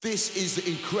This is the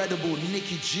incredible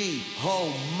Nicky G.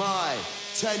 Oh my.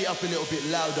 Turn it up a little bit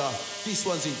louder. This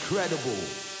one's incredible.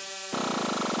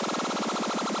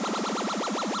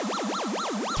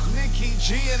 Nicky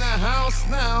G in the house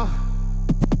now.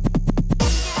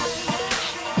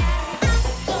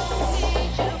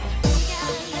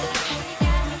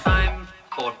 Time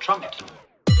for Trumpton.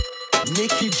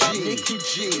 Nicky G. Nicky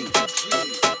G.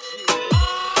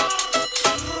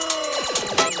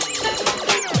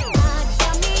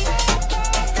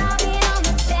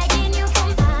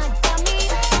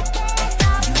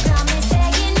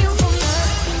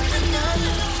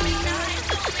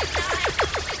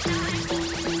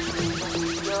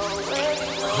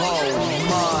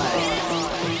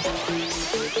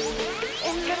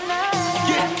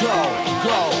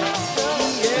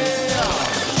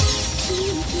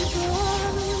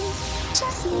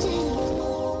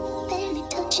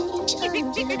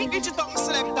 Digital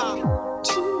selector.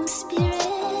 Two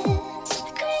spirits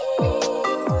agree,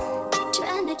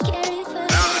 trying to carry for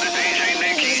Down to the DJ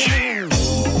Nicky G.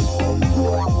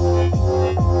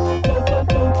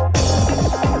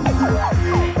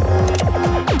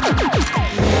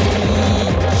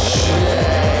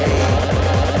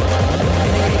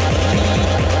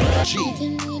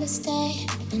 begging me to stay,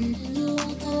 and then you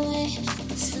walk away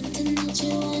with something that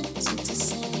you wanted to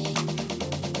say.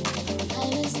 I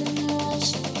was in a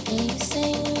rush, and you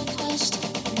say you were crushed,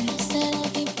 and I said I'll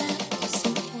be back, it's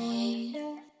okay.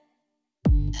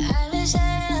 I wish I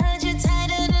heard you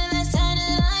tighter than I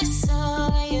sounded I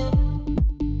saw you.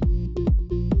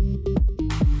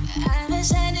 I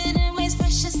wish I didn't waste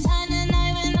precious time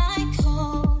tonight when I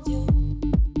called you.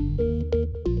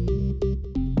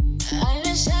 I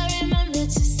wish I remembered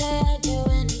to say I'd do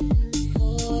anything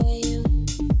for you.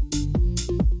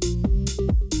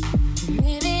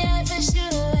 Maybe I pushed you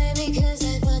away because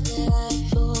I thought that I'd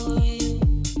for you.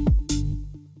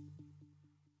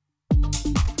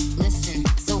 Listen,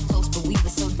 so close but we were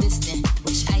so distant.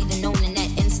 Wish I'd have known in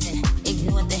that instant.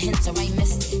 Ignored the hints or I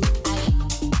missed it. I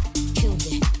killed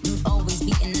it. You'd always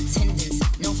be in attendance.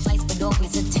 No flights but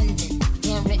always attending.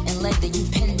 Handwritten letter, you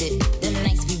penned it. Them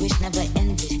nights we wish never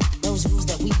ended. Those rules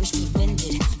that we wish we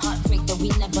bended. Heartbreak that we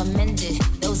never mended.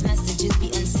 Those messages we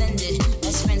unsended.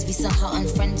 Best friends we somehow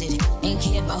unfriended. Ain't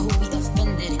care about who we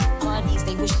offended. Parties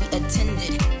they wish we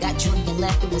attended. Got drunk and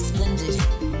left, it was splendid.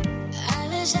 I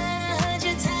wish I heard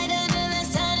you tighter than I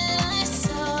sounded I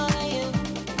saw you.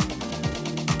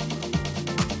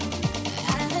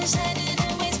 I wish I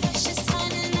didn't waste precious time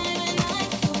tonight when I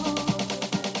called.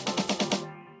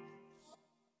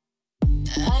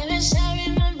 I wish I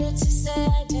remembered to say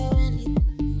I'd do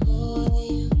anything for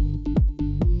you.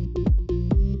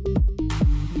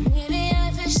 Maybe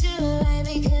I pushed you away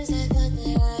because I thought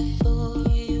that I'd for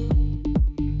you.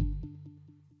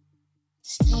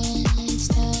 Staying ain't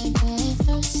stop.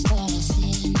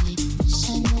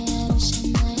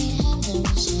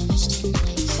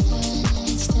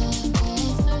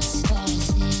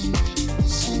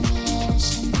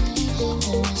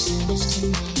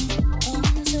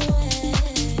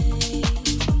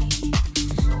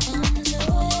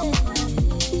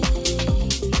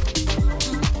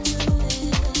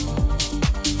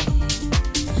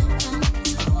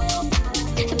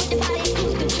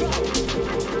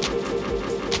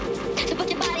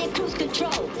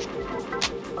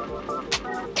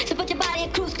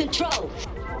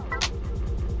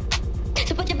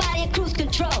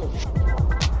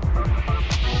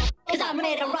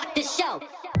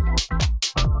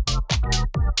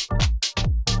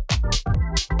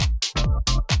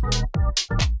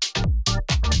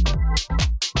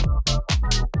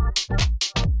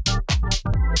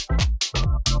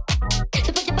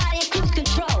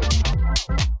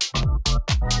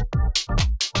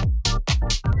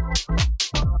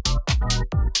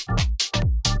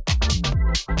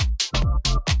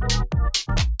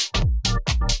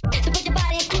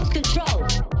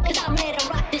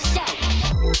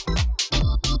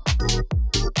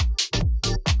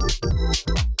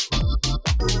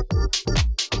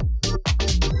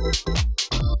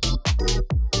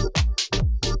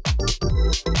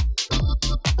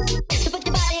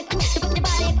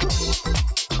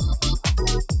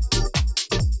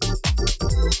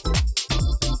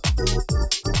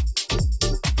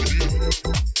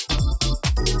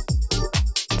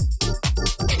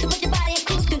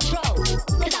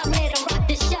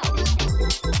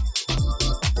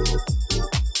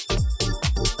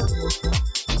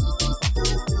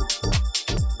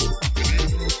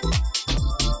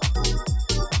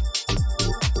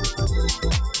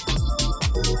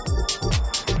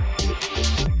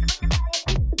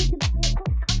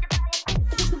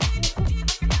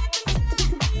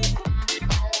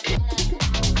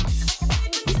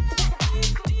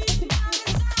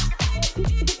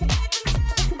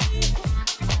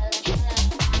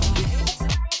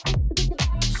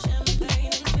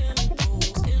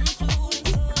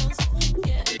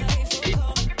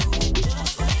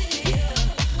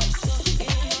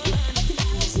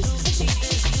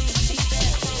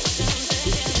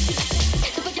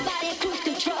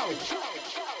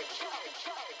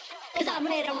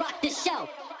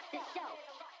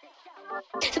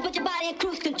 So put your body in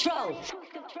cruise control.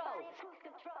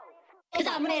 Cause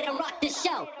I'm ready to rock this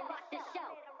show.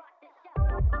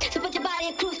 So put your body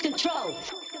in cruise control.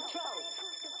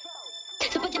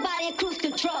 So put your body in cruise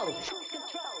control.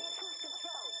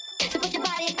 So put your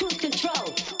body in cruise control.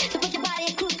 So put your body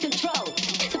in cruise control.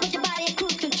 So put your body in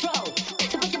cruise control.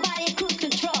 So put your body in cruise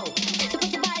control. So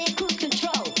put your body in cruise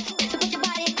control. So put your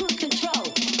body in cruise control.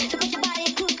 So put your body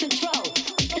in cruise control.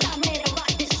 Cause I'm ready to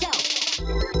rock this show.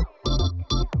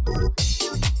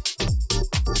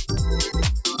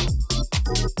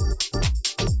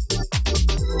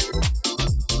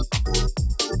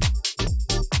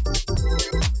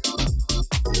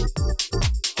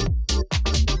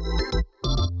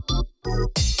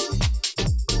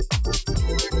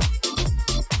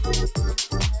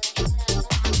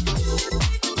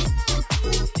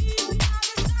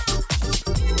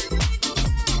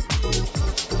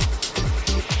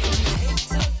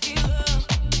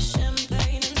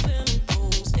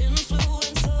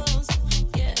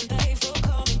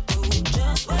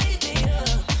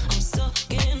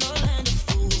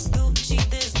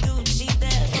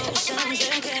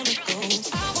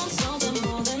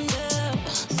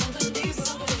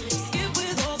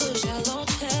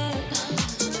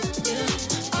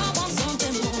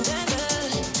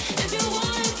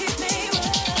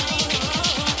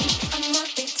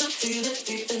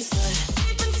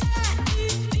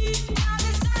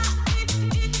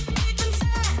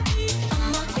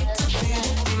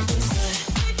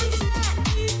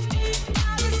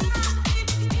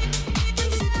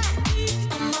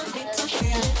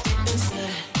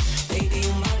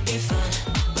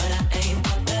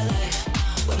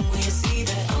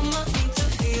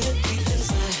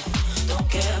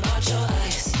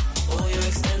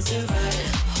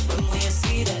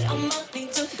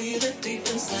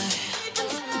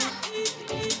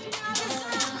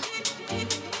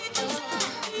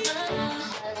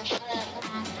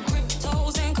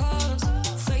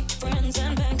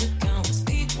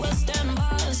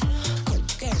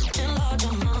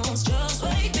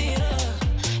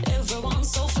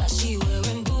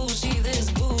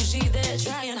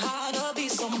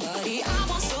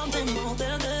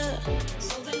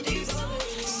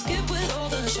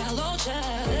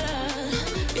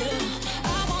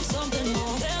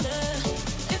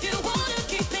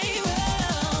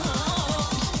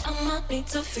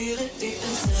 To feel it deep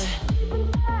inside.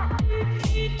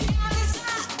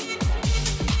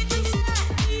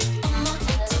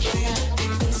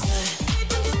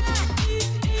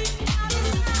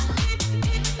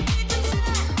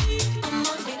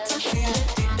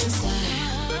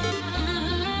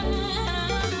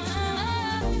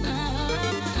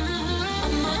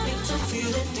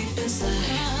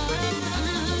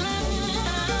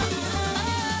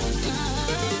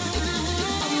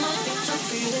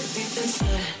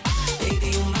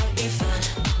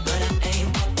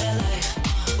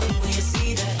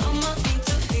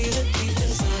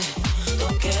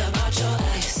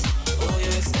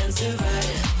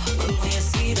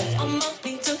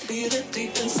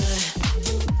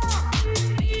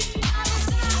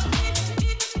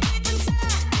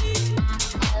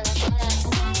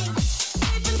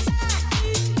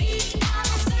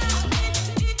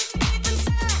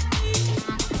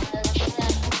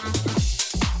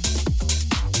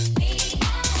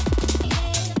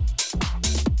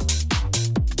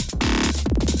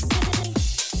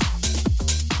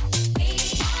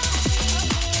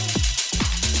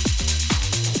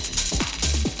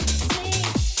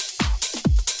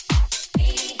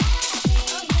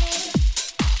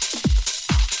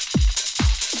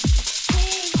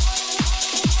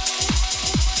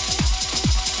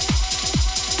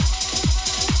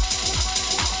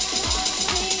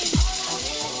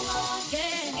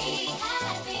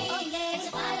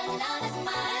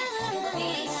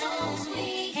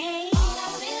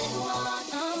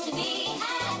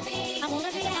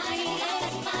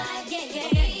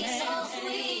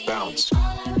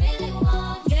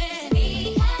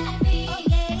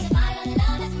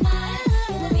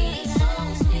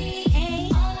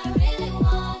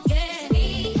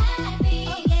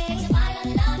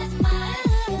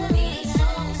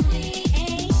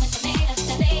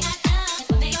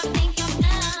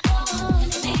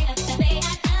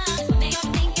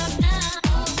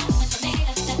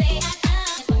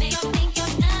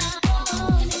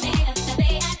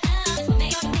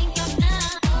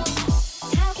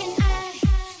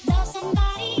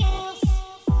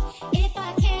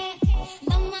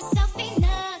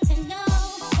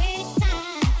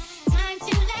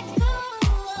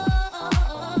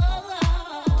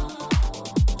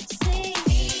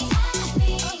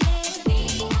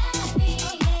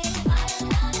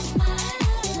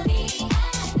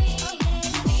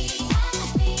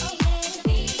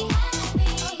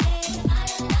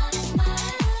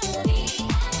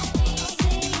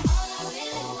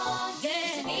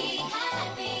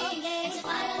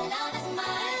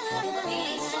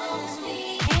 You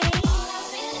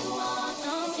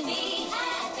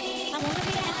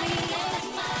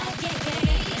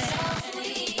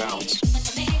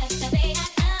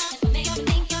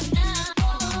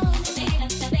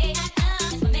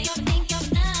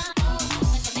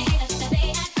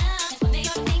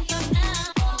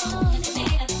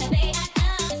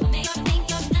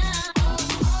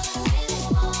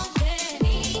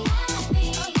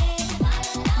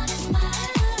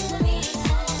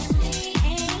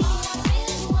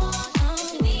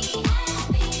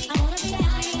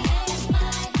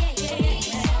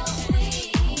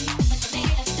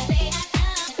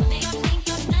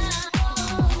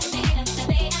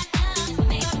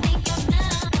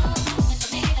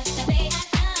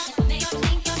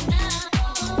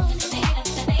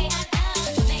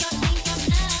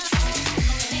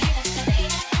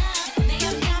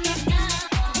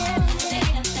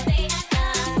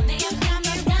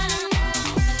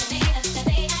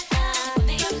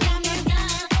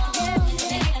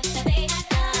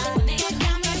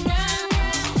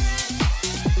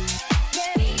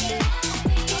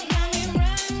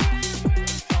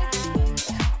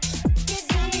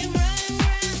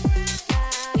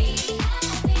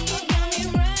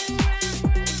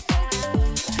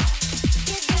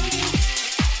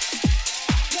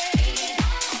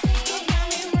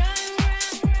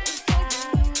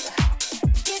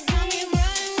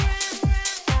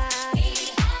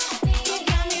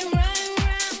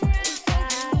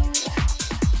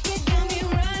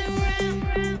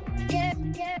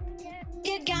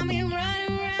got me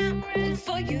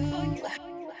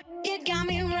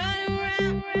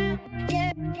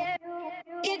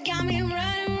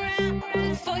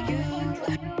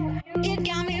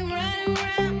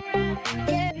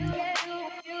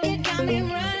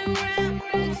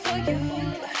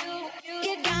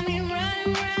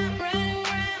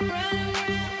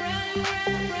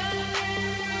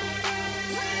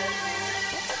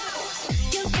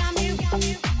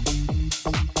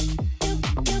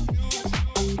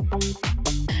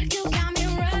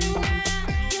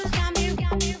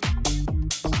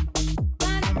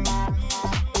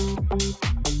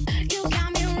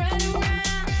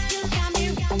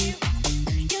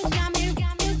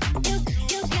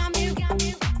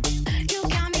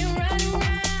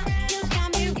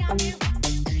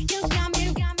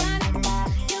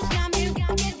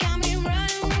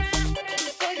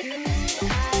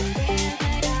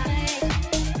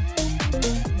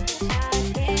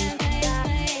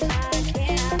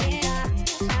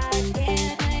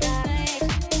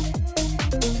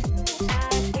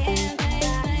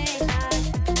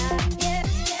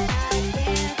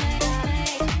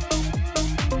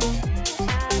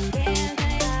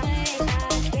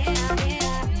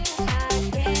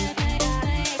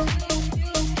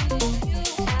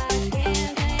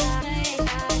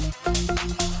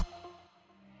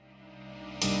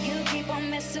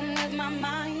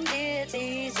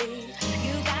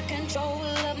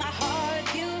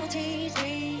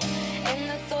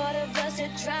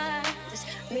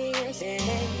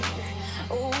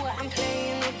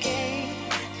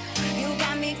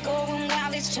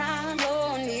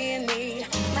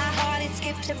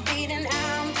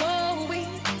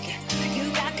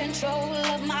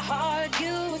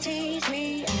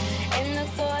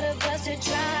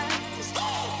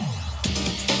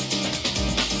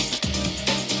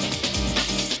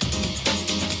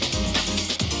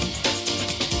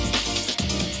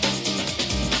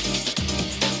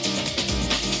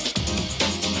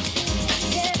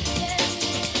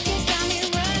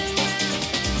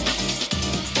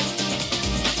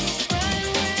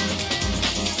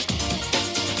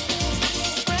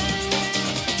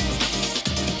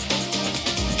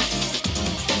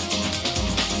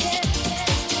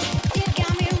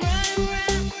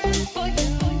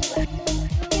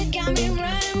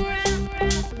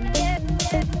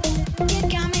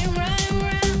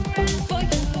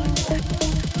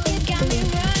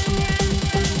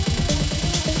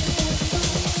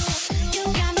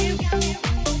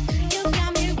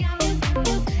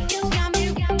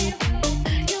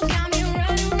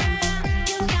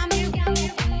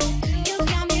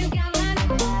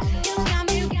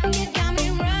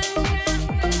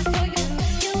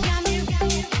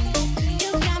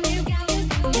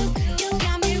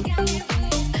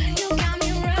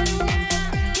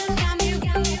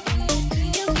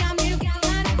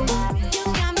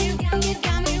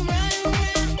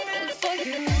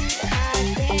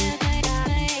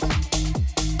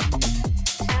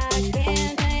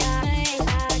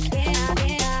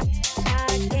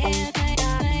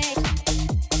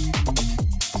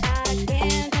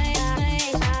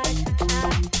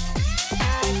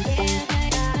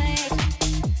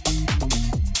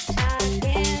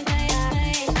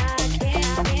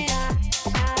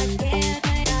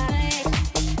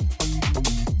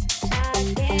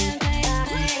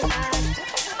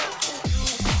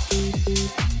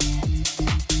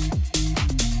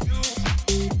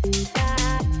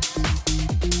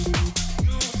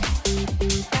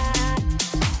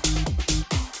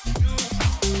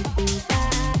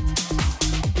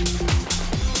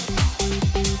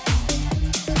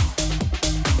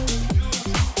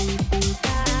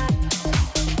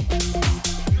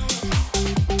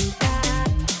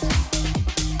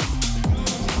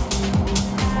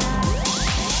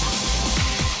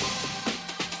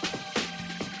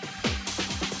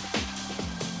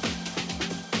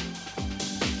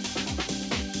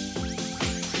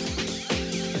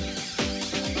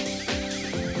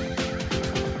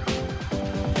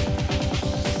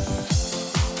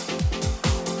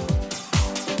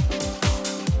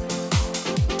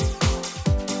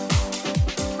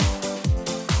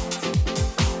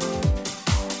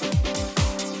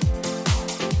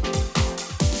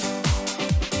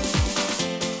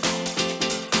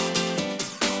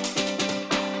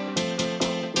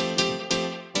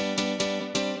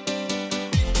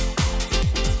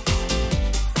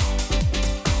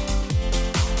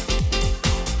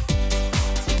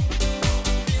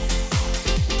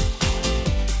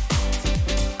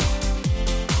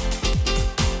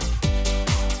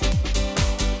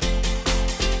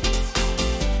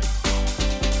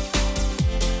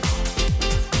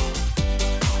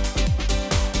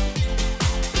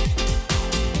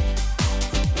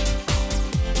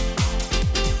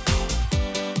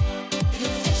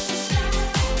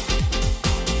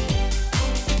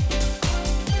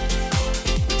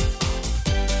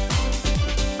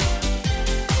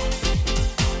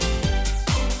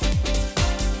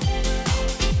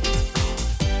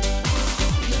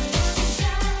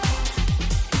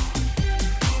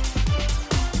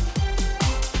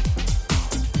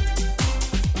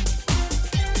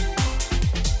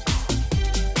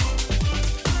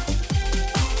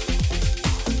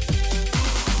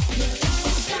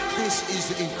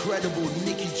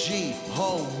G,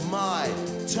 oh my.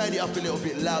 Turn it up a little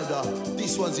bit louder.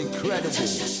 This one's incredible.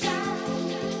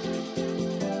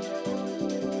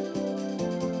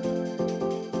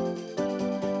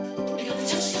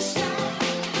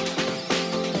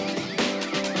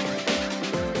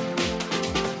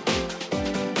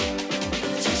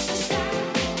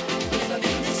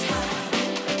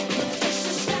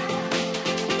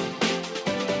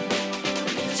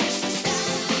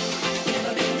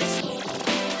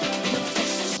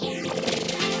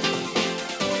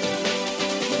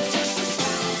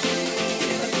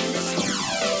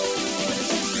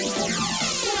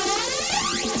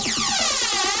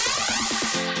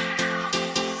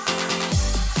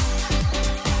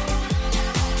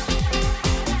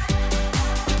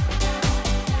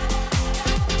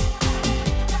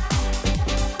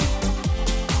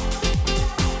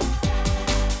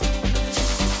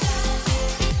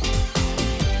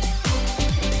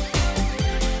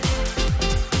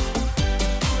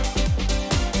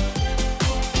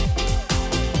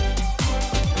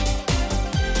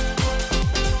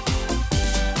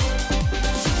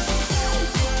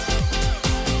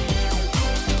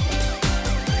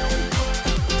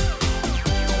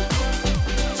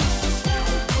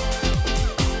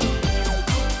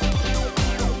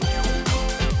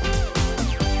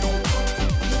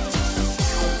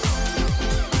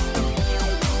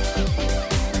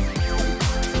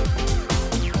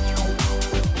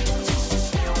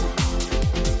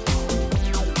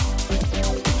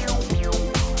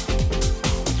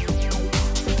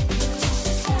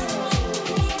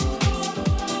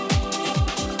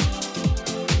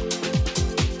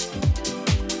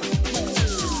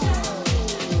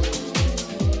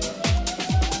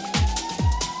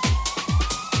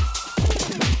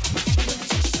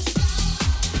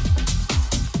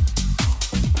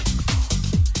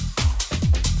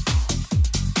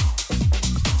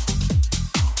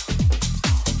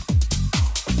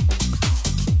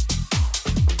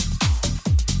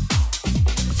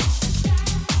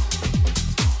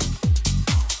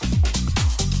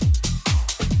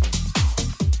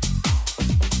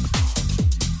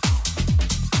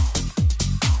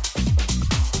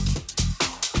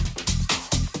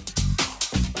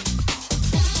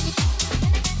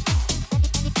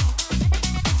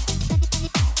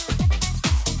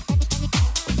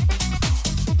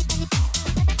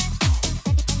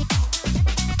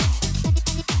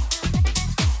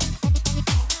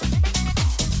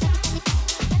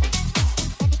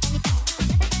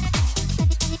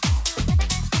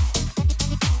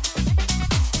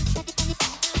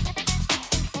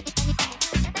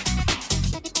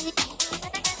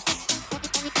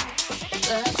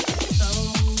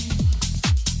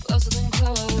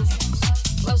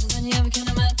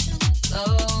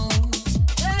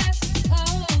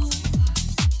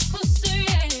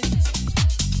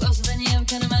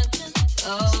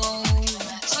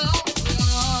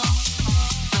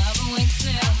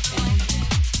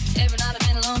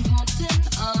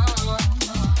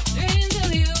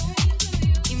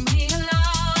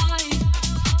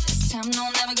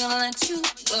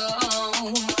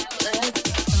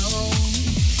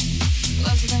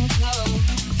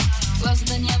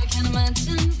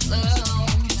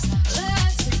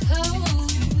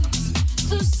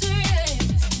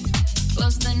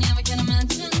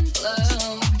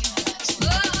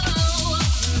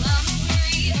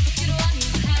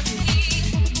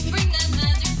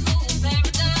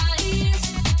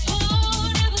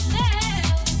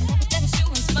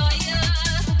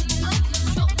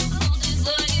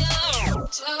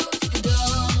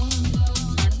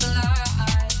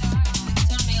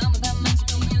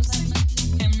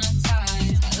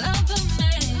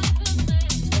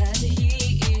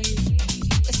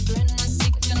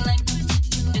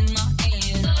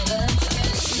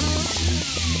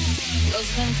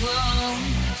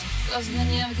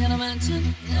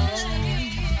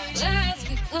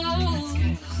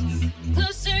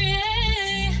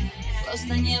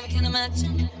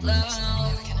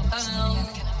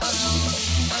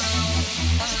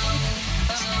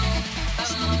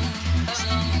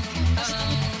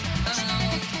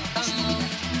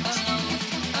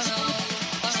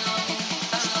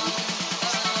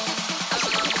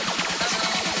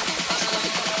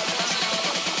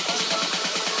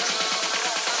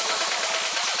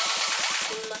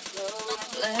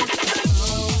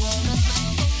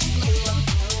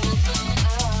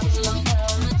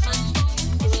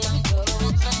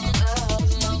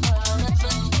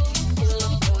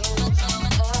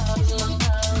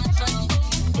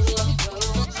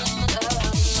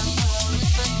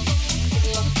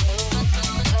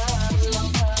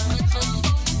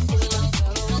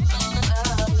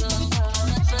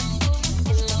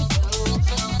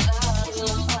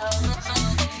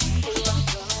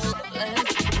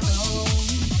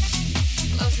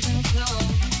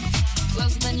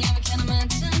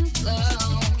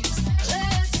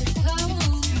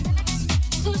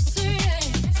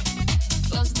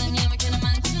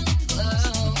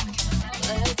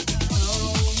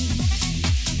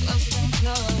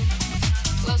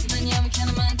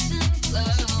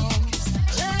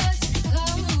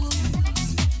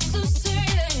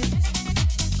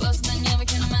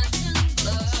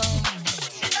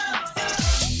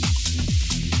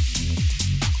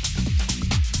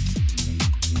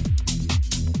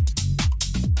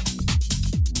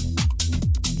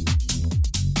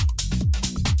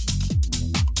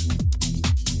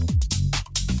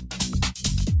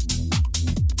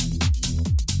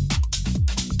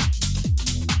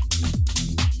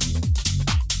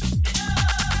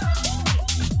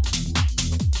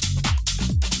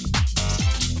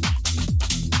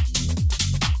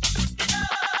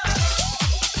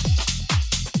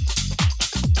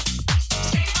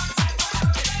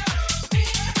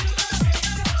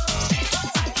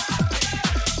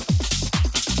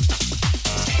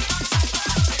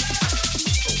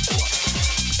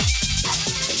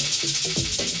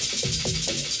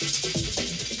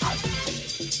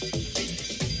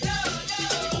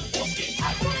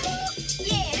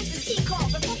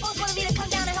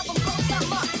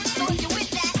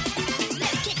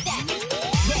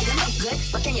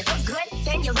 But can you cook good?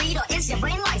 Can you read or is your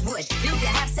brain like wood? Do you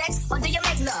have sex or do you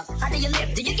make love? How do you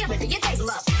live? Do you give it? Do you taste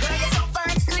love? Girl, you're so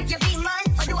fun. Could you be mine?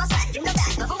 Or do I slack in the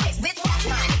back of a whip with what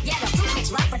line? Yeah, the fruit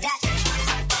mix right for that.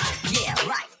 Yeah,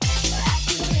 right.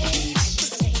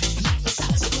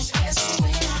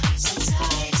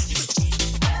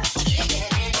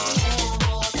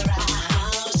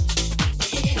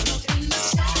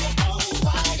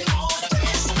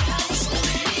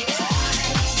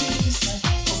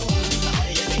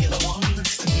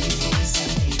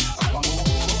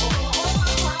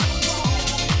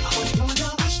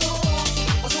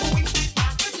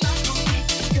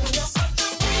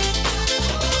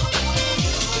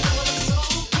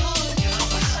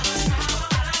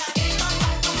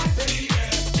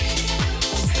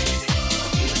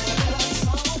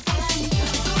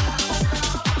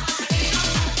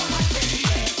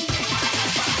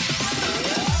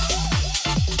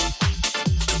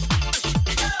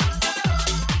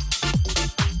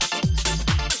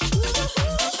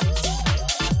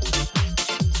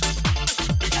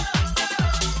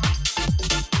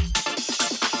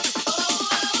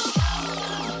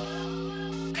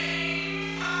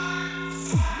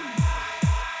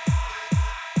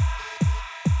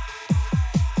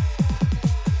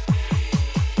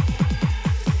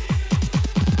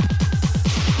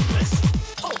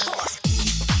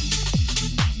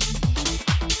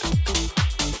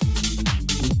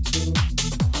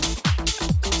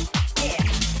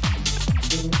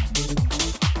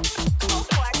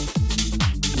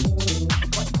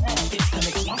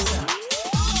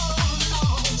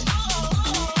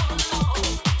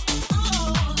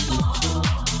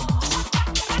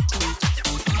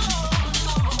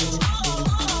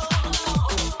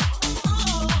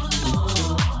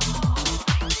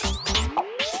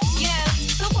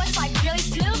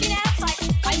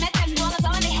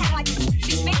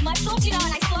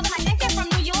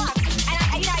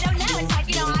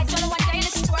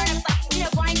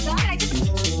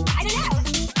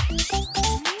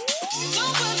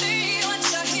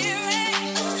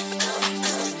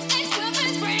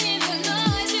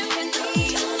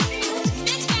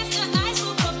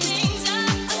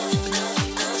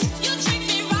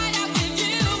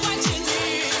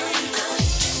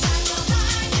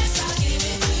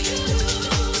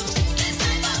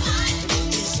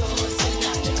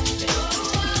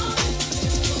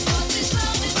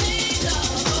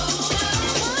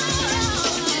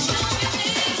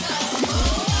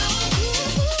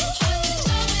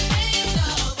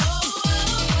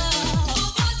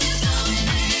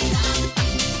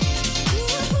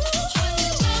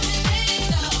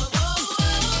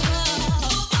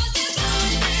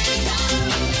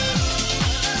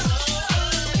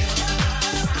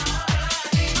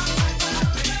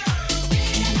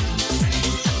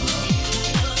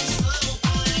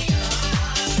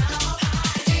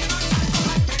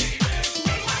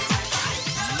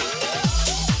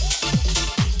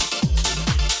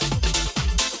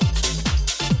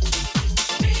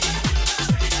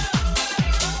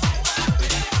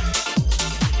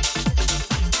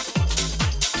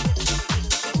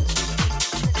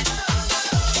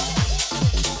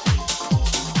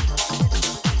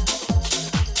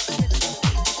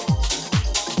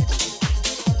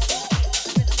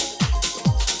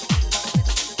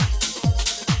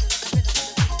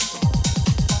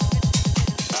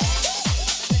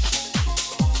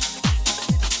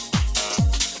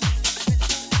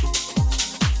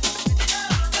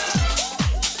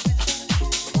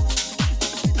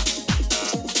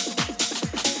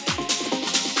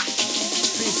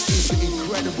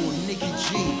 incredible Nicky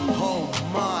G. Oh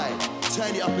my,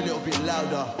 turn it up a little bit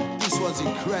louder. This one's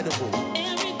incredible.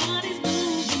 Everybody's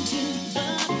moving to the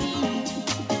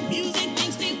beat. Music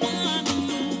makes me wanna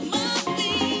move my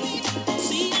feet.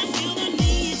 See, I feel the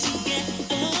need to get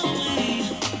away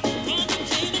from the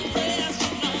pain and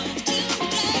pressure of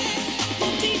today. The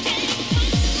DJ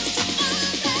comes to my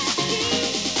rescue.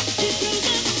 He throws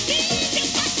up the beat, you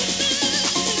got to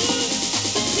move to.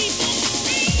 The people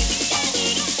scream together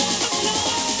on the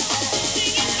floor,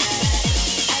 singing the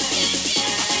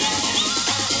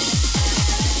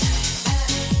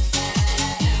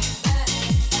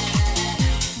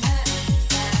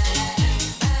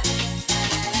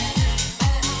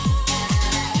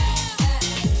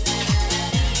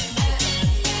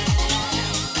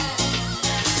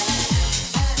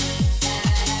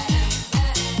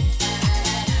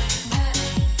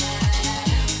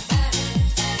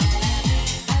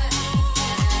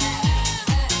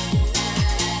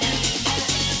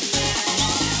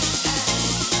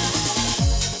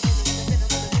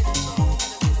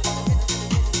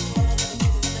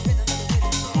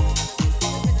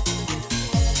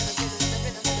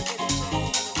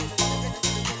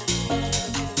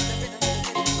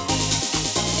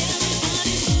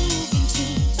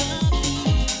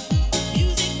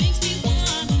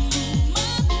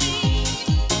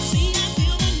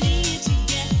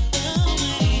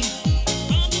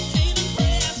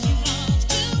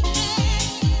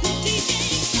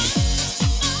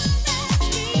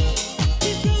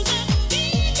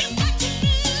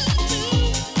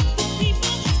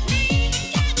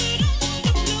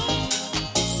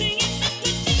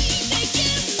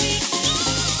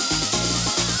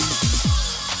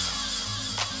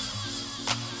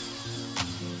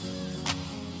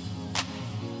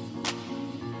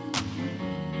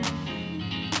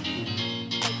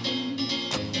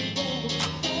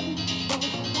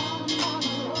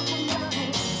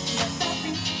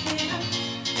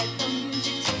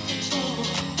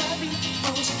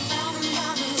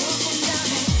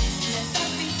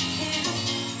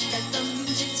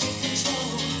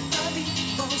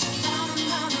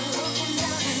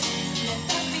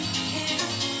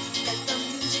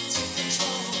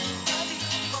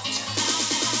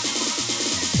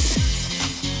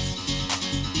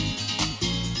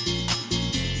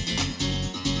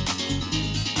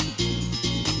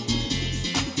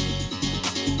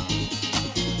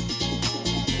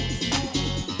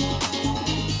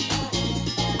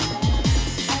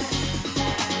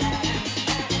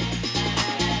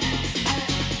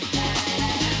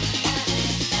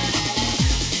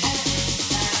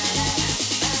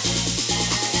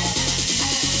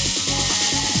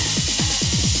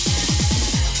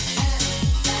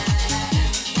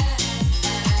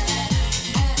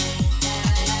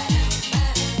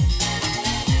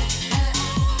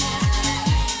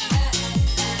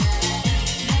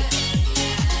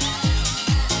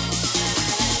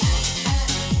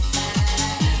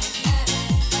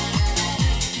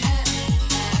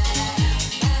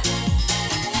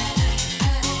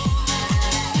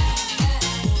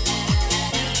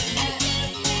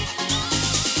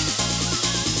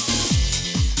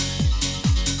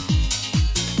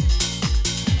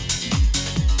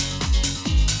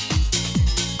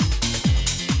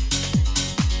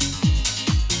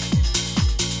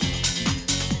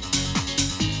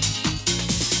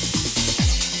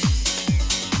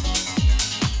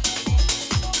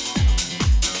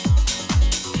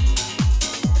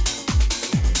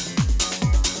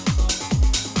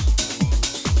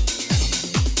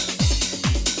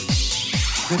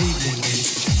Good evening,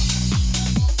 ladies and gentlemen.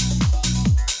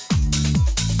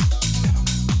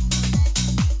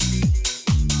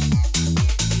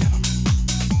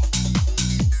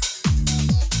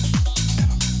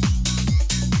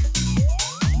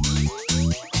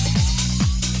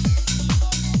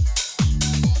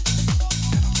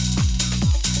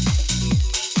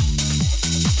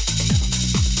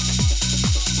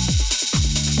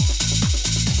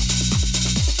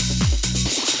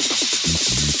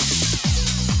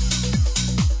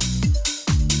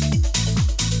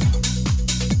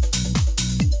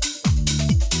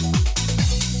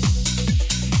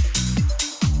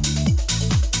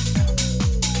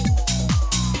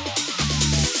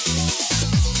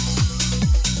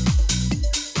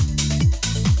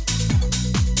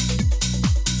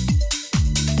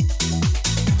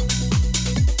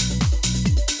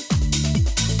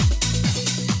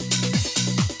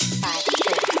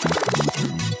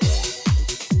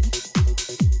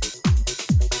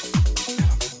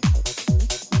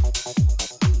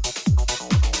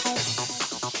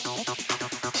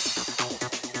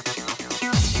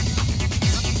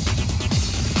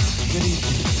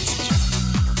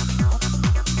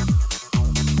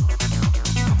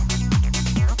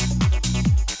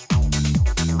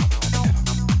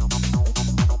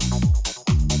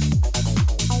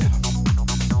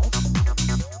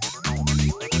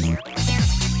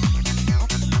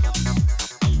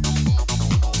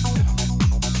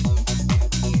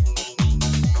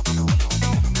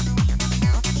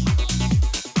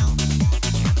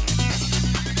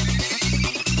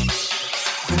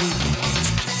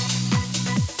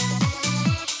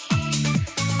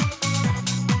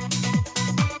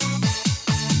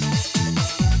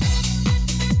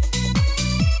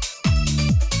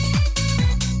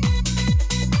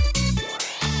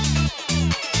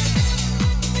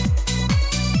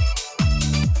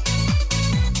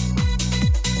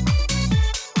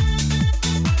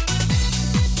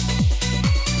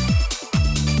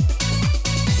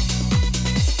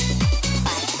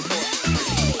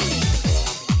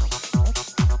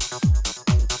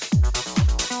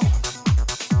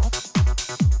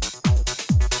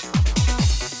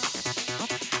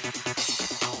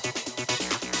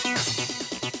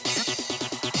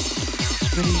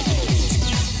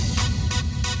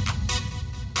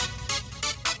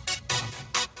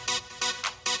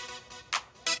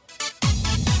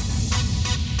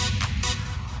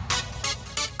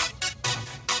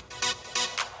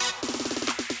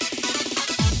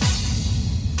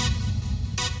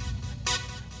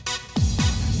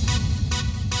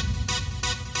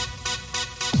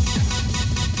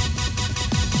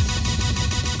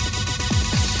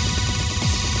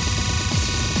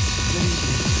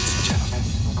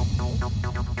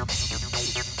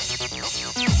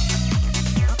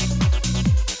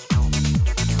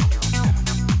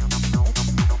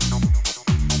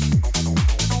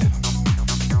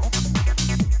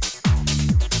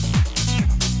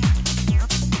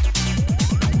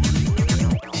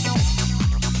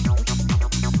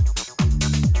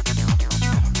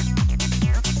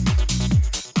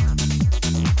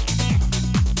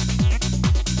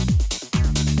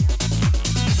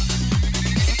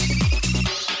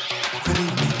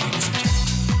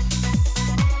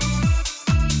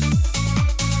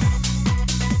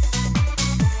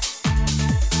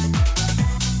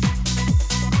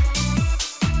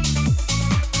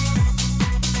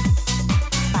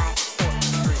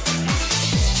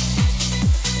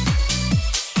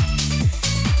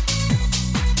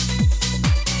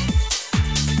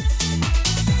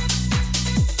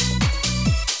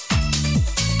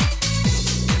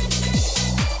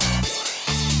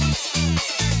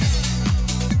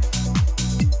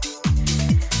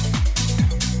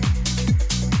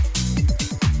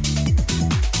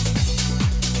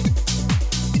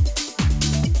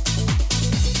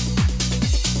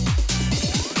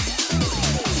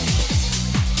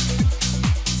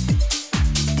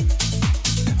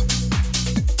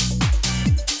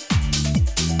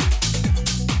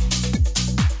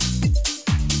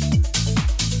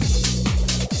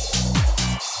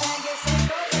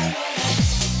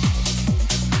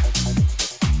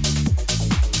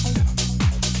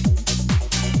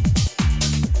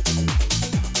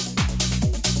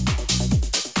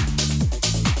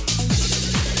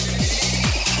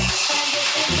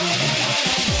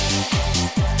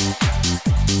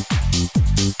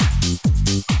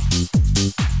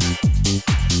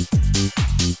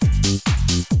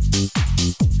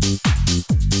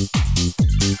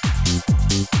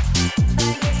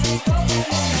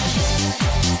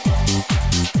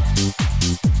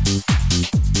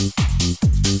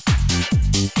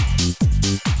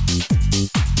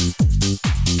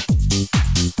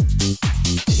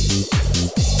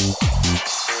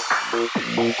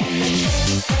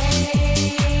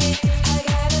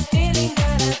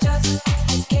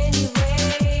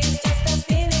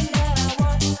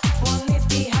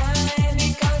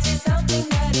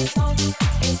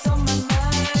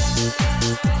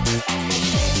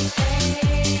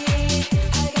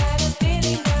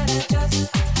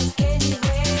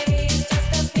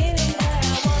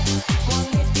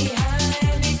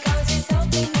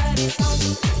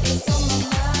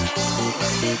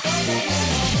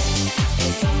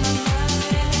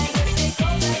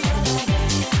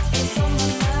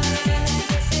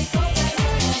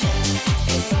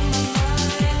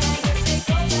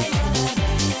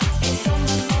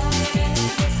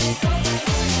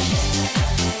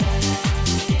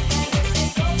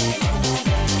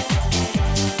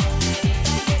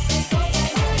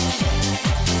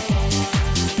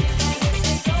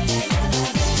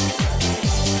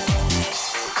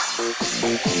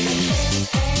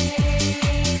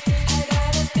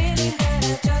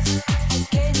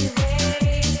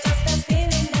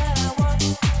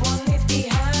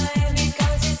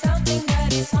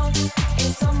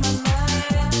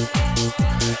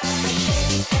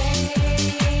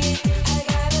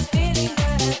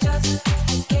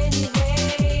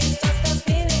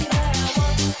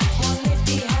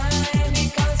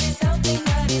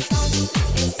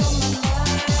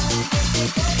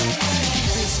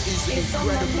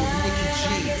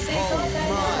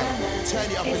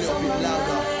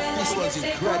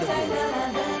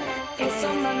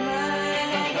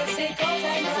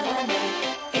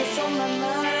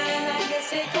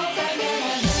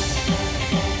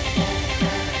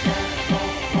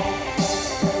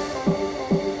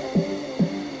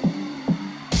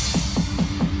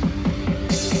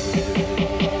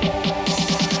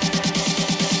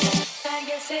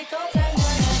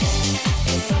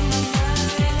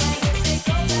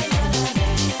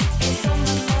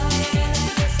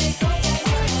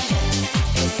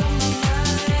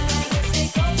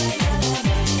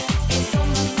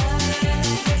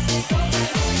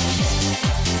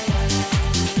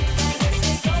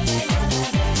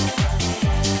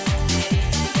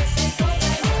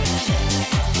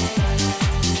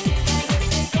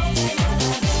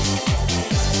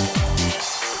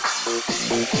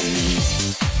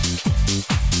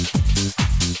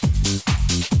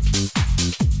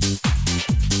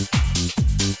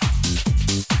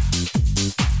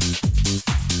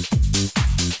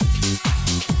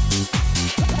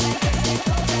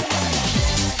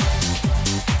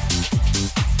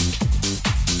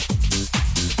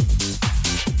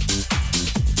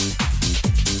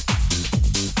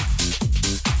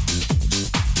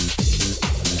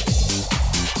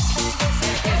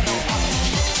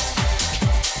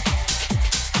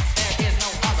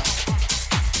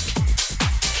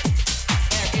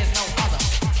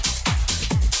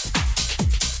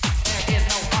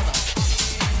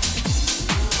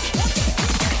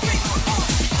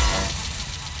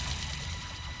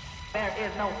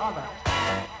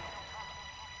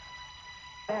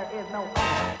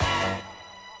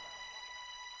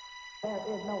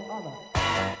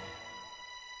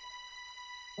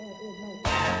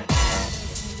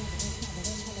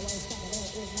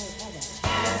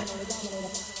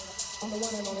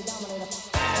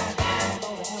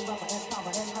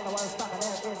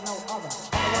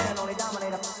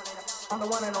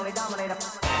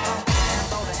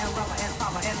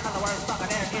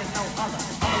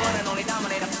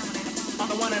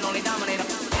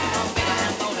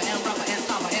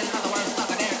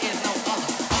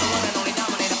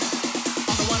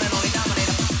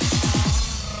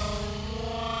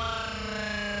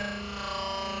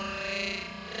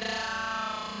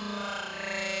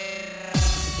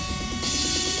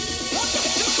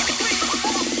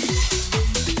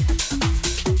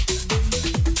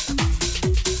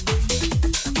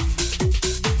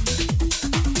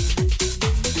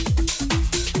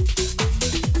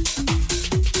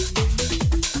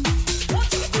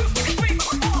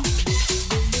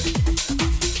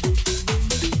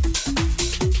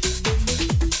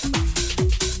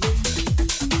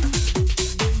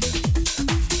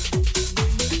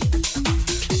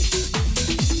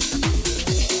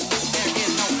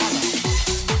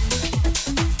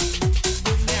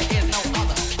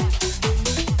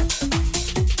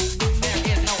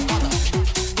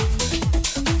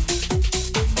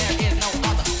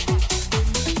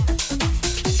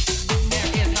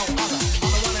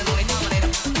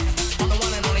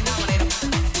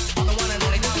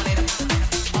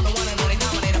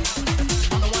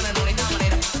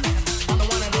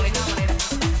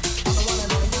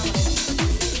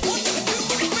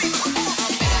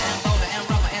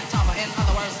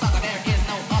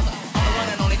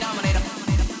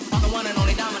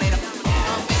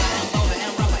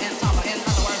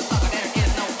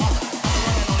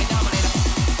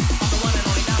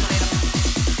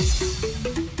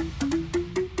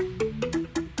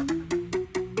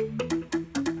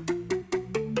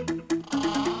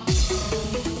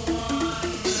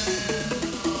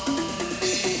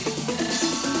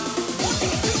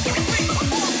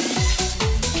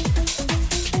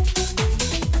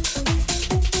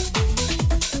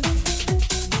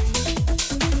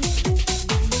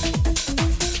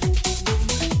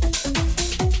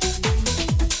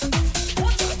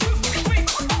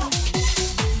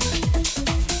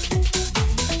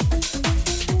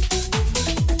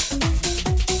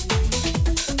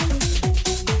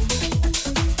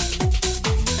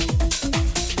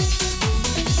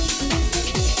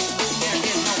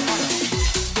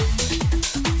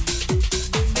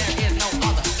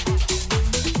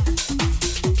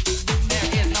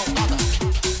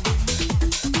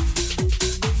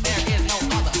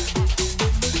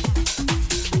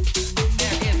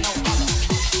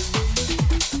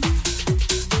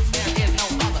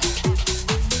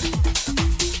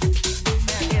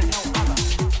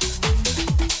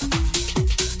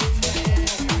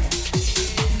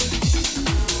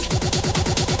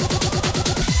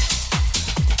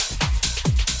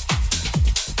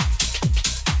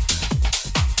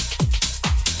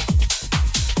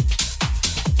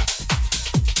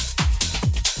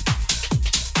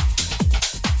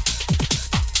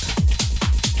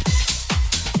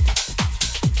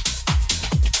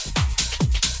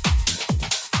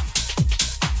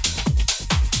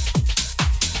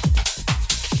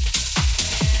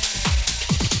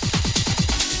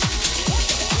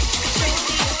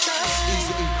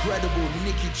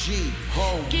 Nicky G,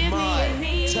 oh my.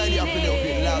 Turn it up a little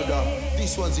bit louder.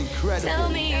 This one's incredible. Tell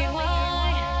me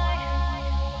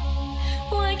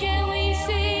why can't we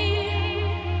see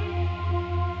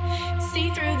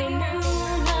through the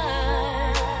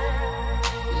moonlight,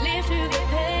 live through the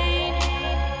pain,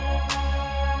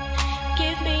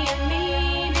 give me a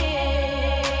meaning,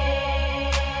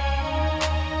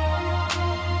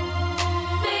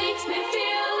 makes me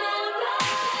feel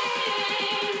alive,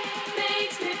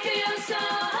 makes me feel so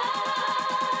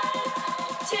high,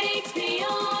 takes me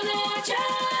on a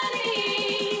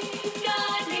journey,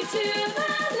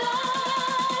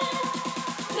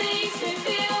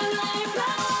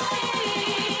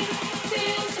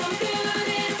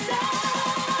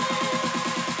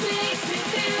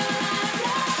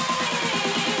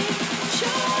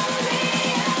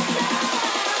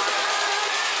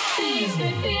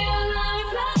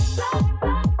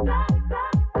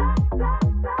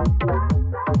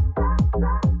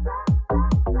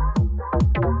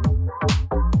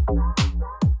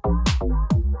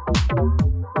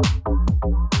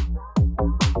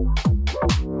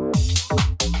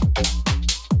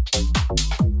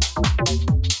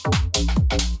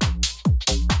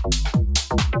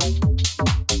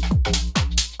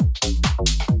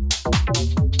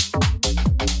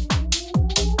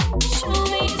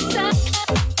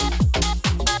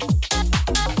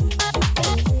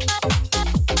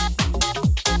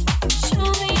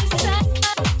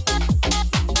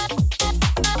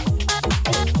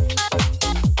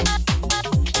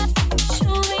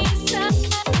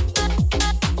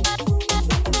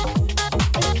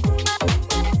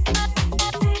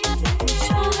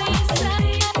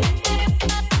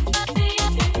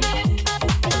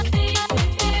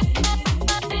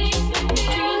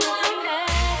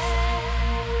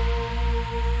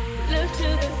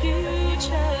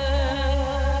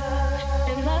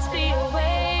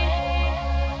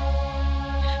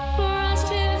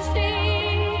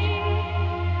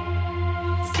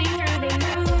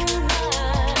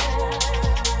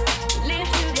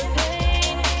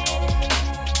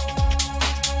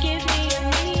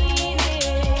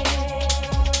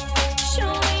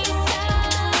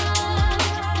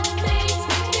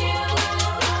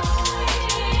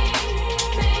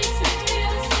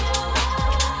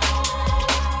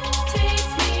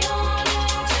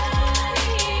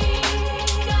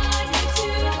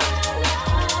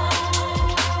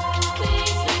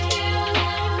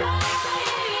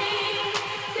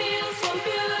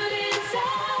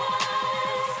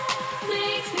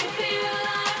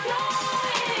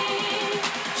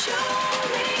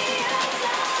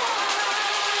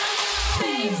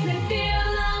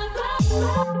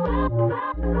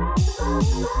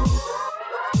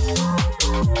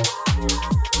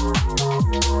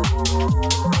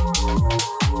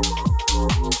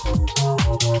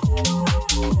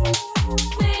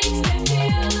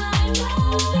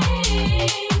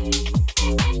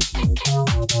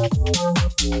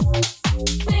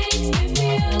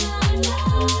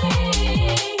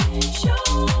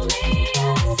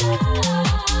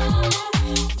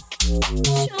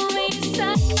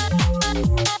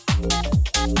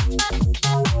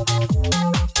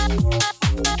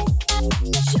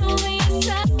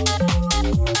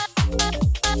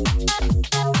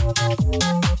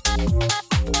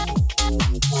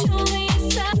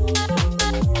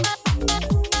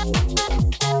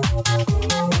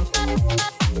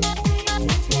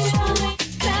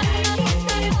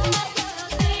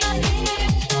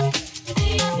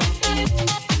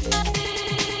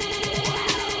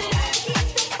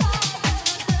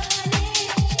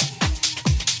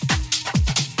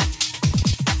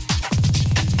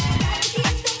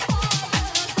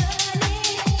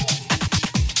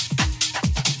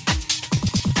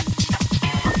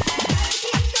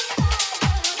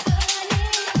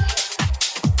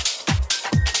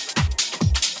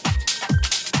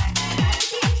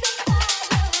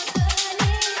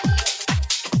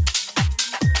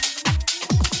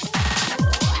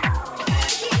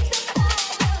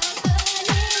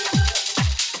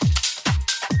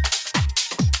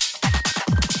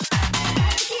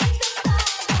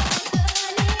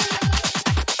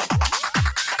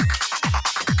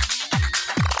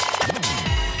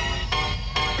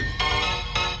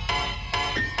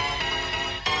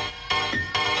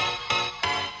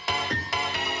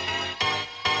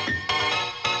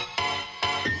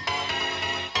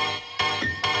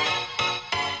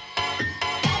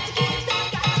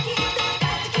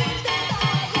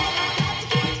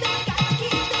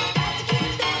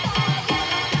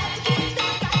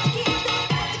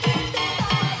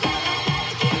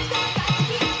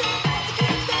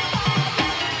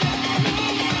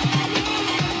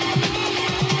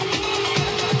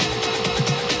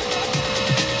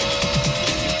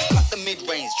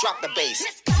 Drop the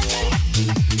bass.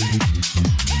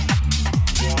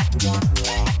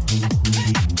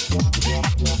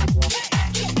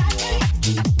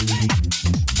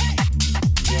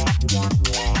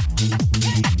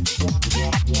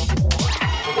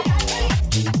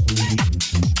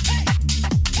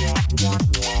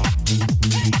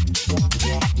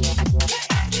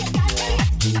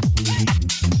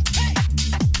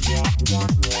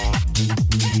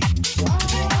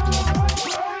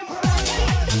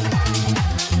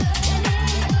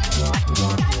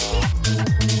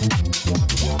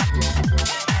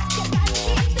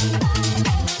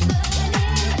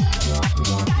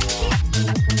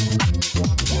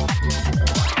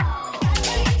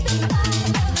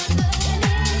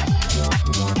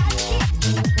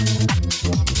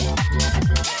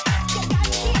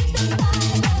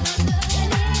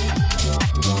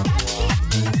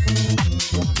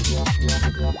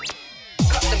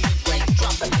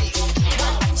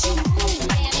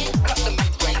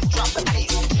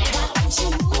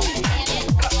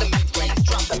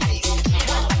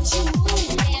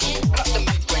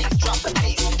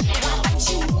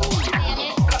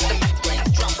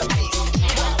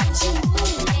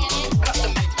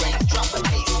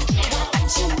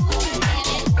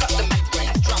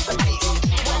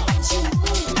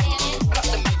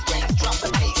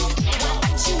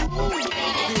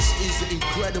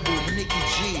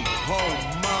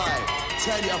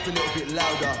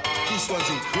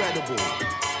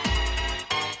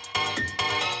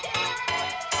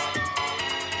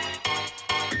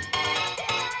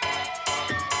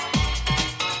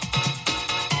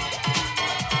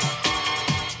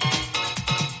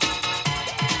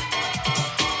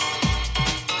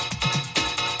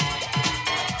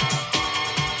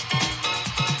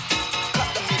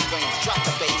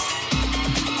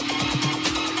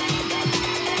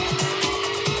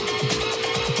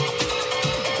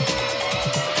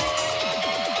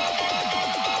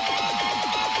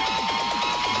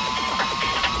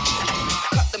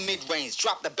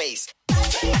 Drop the bass.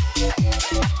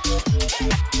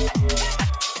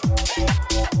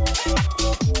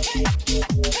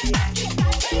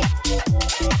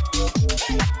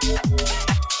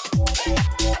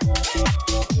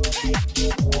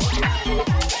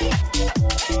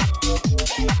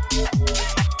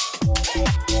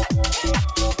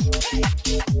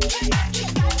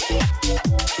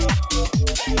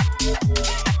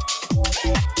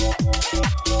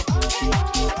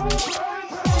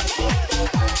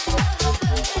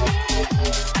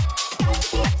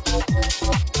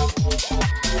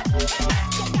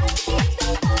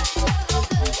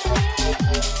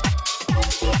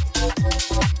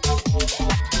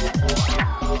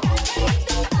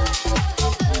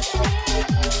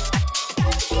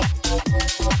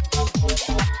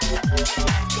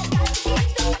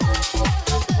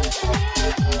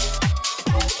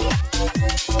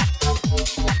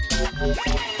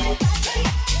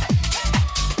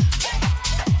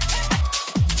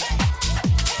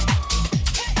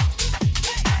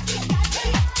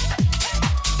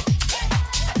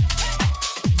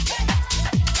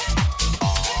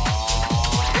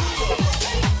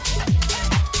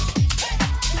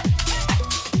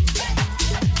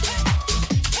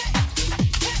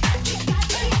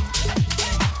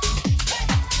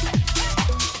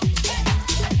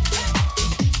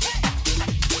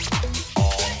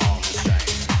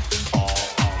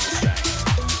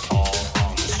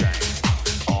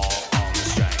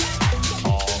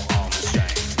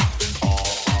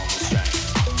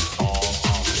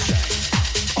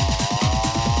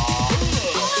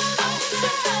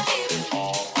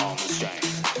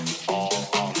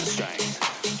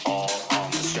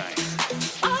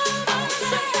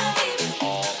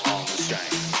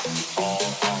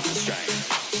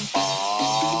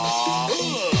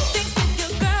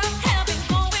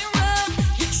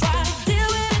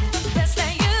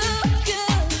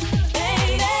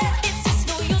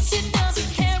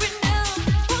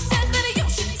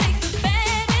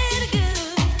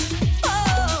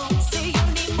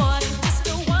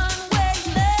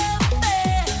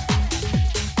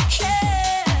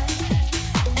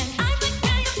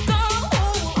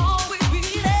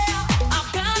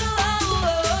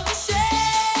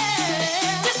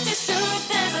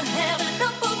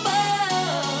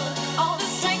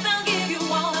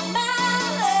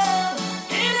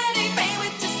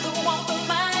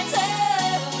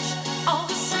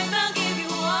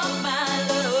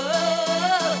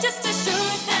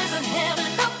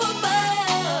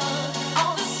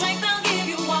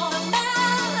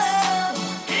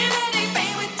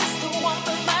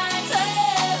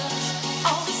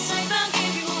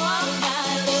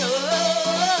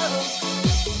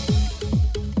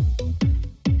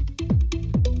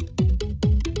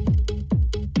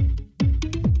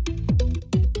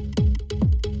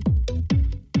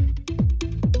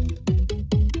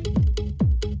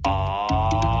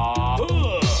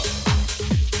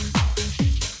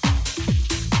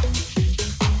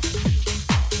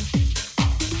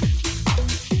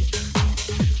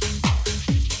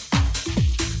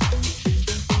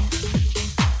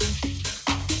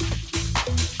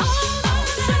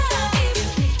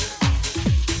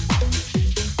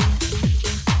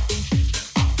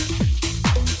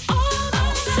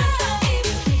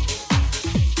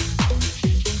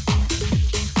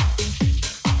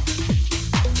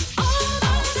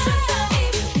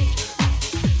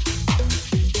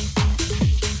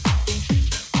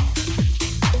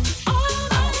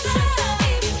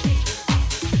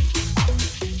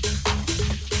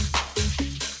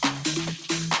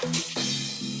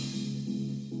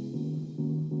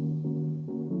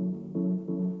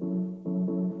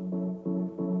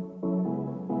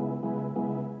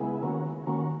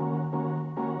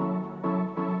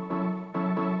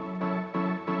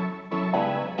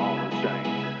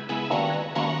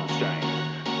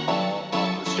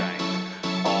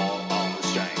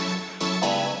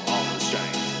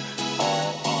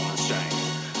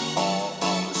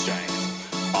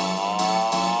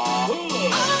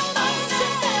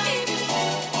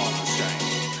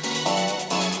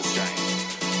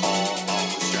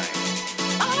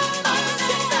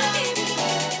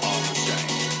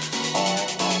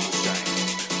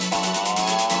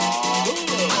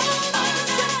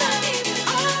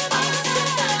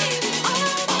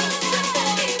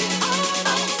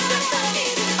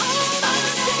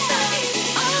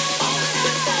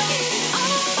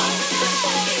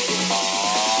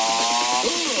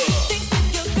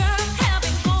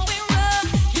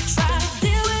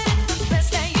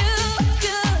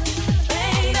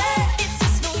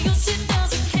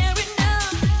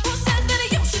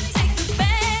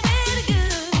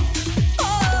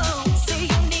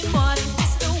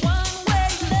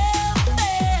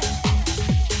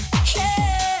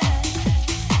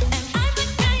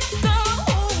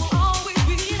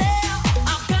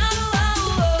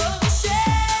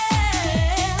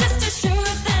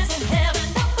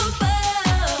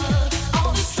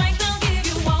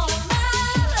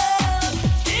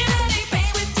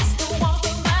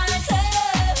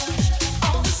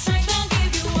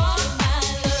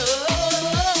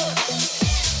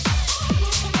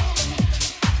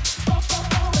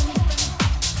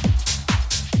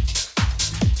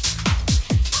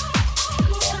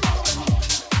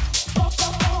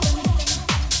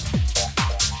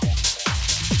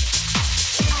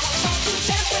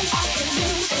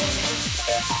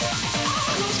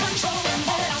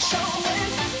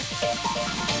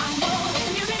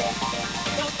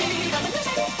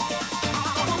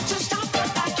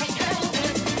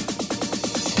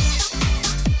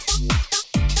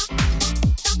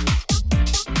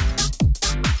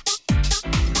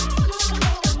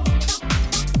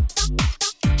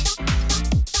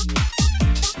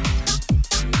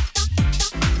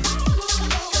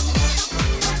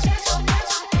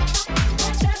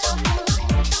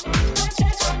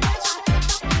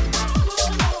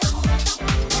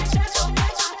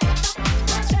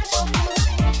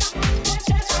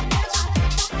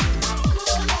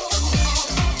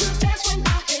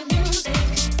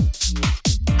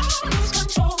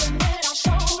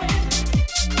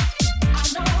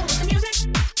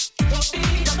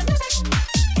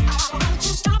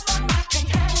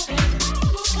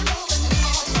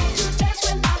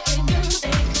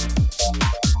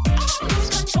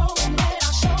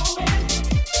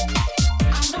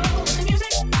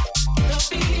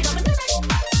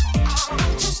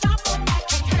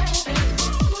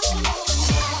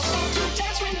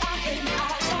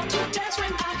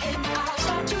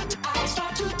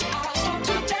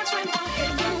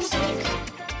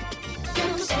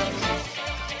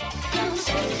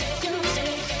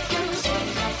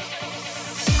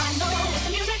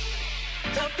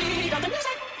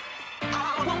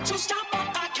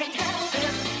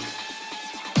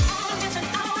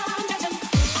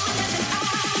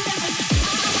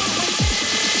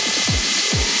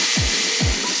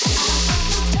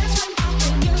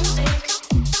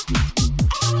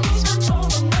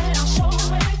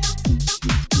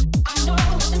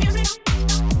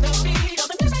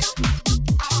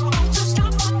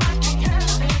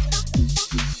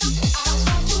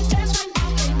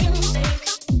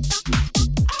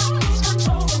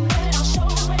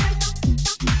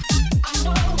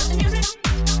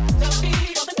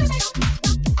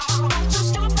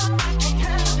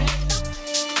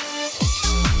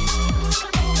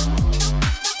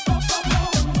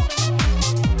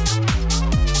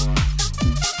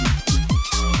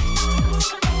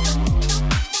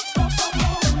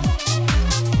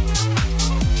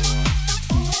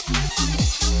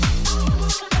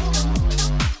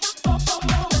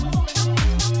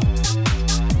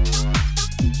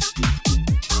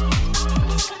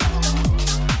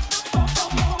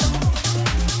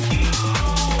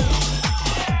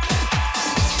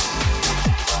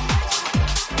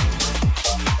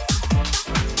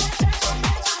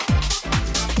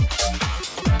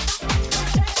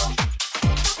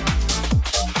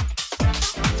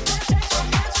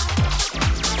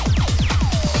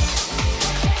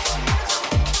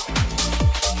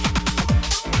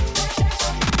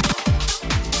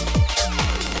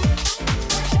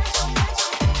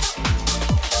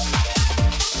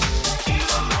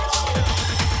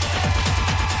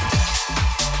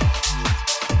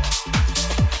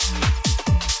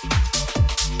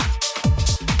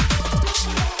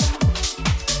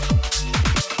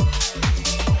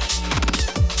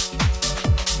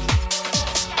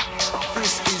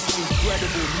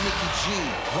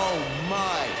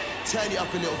 Turn it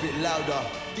up a little bit louder.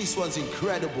 This one's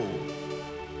incredible.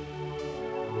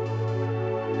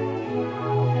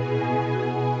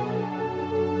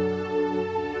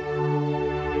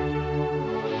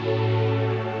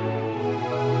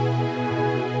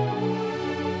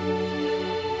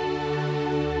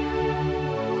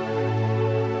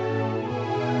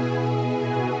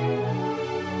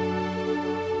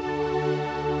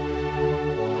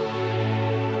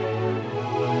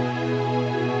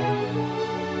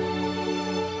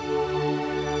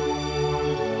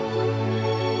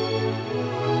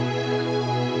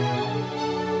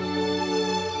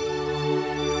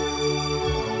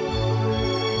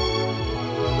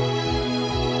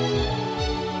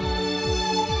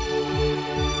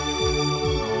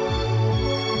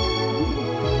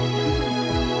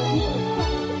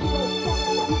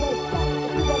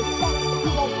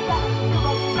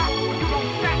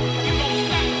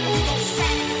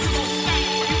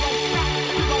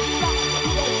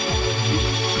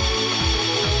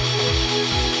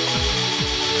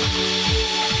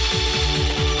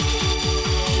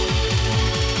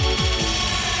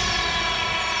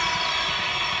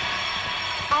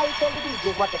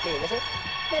 What to play, is it?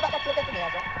 May bakit look at me,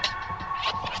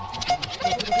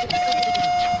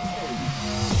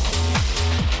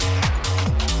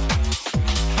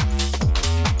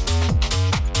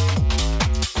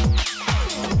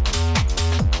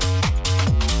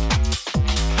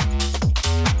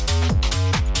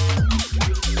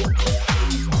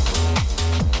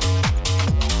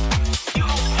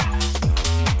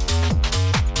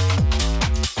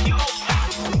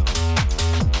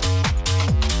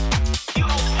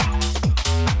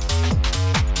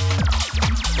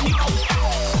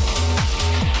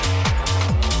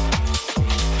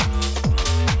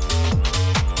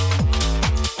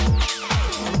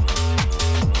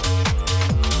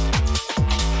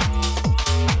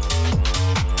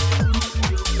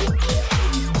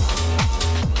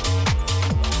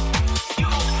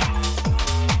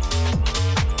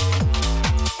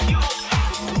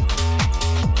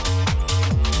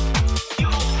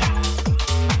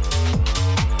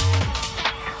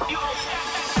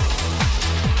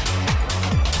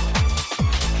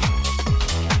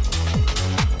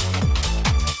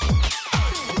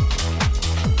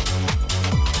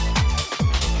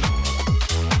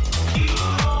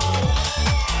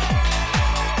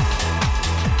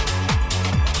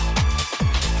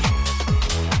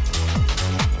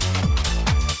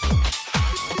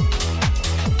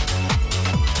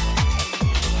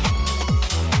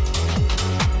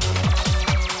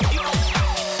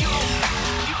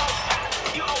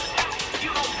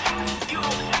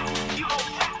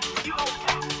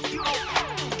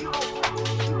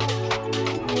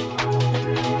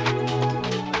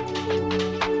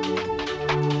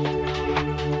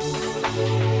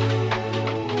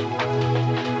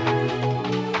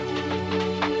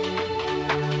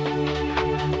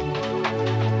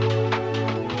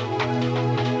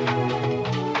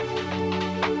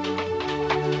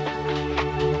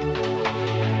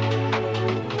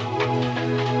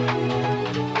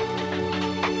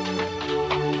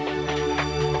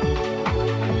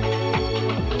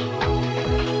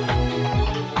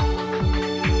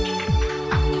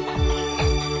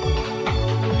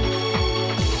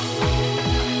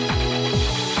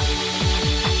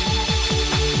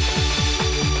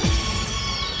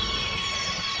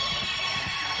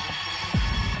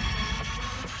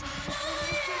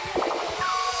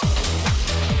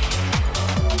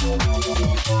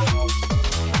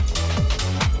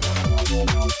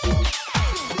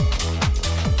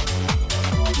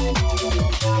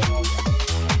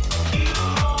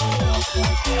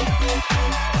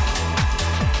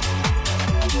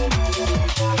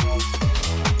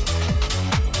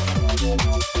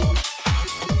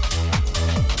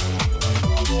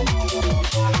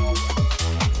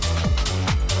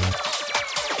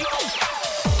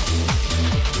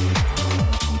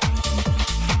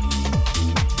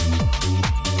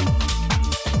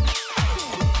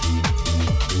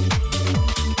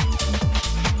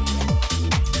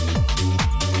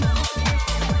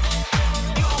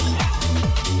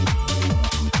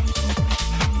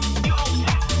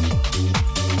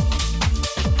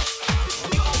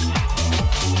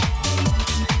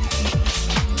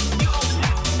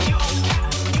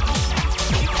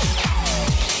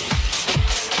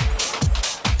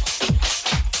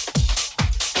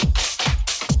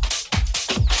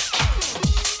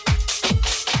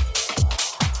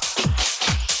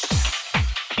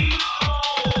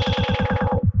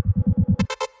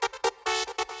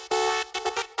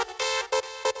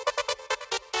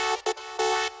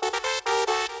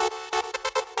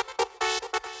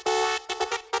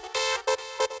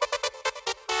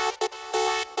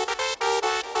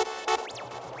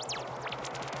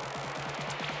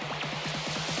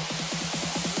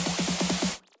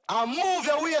 And move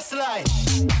your waistline.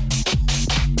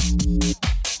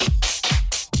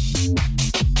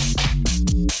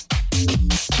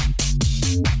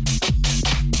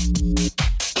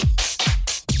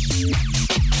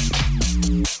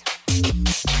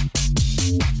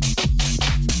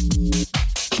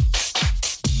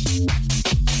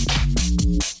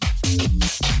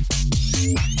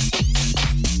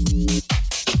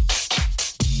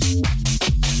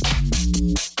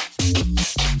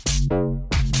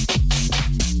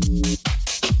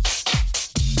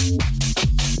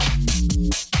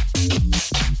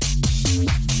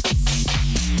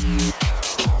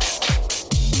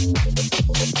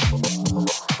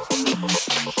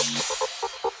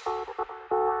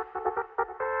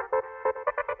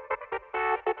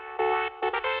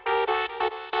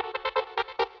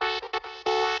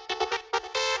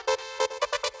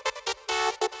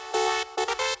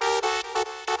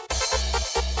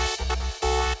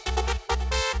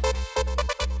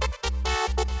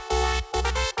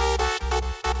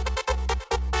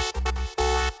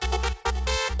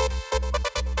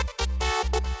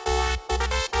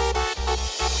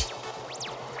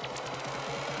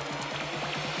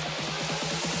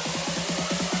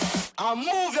 And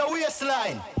move your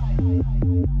waistline.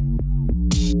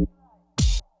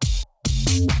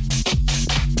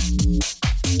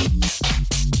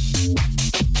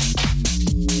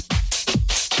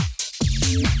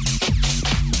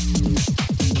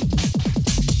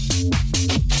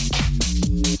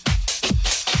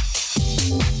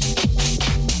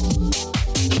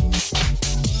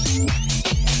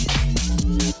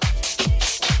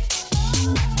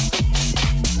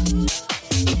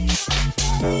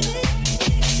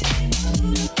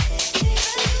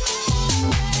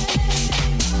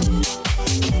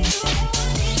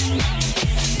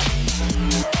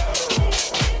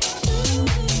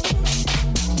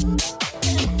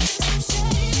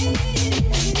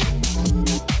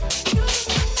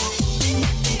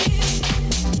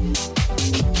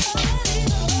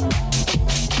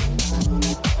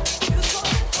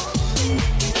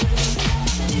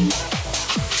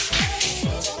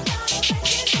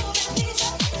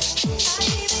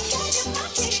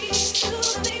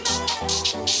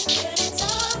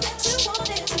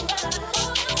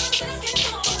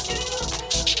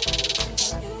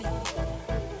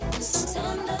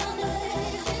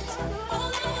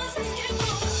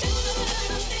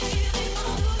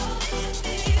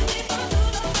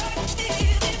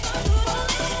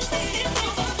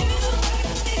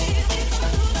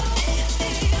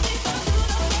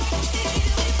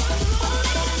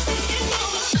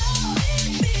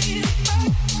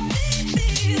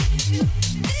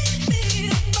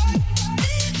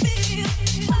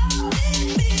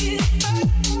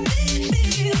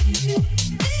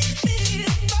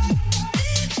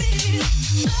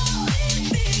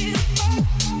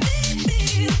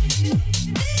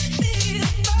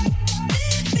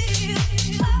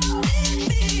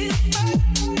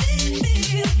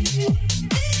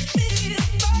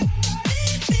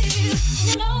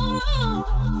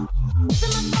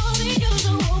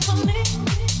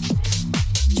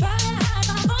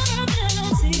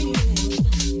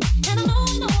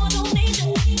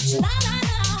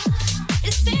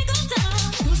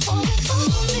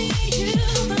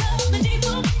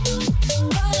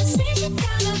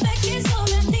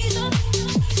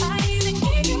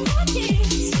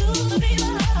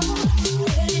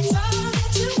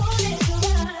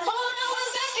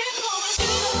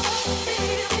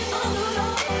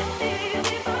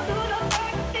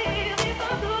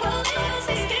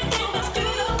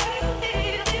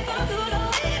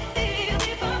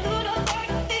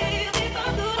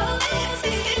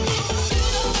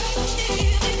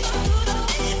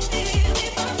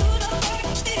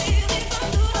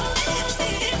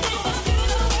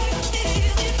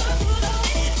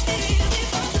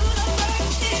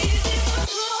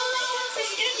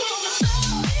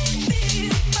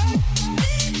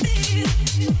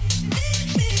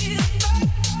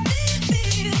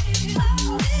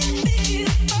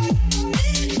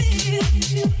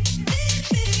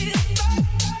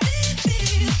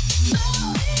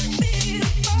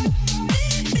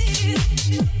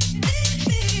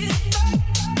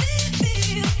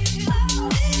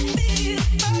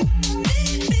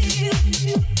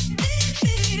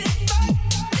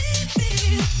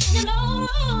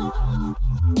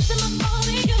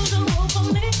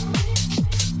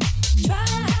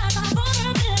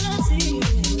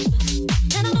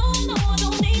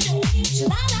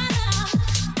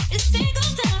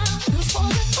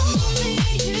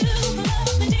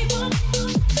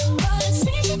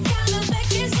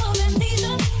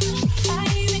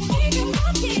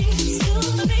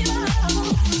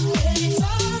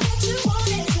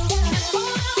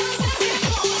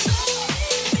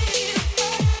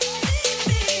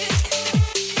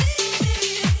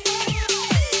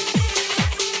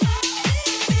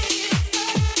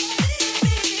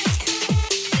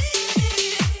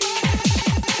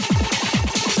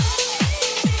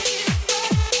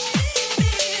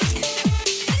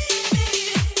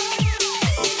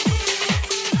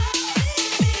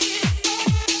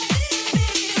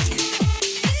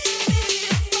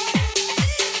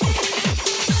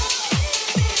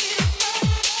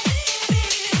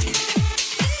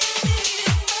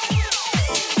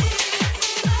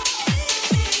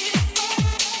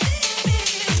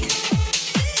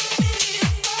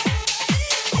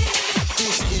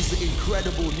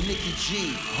 Nicky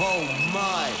G, oh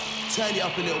my. Turn it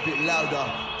up a little bit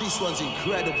louder. This one's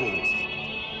incredible.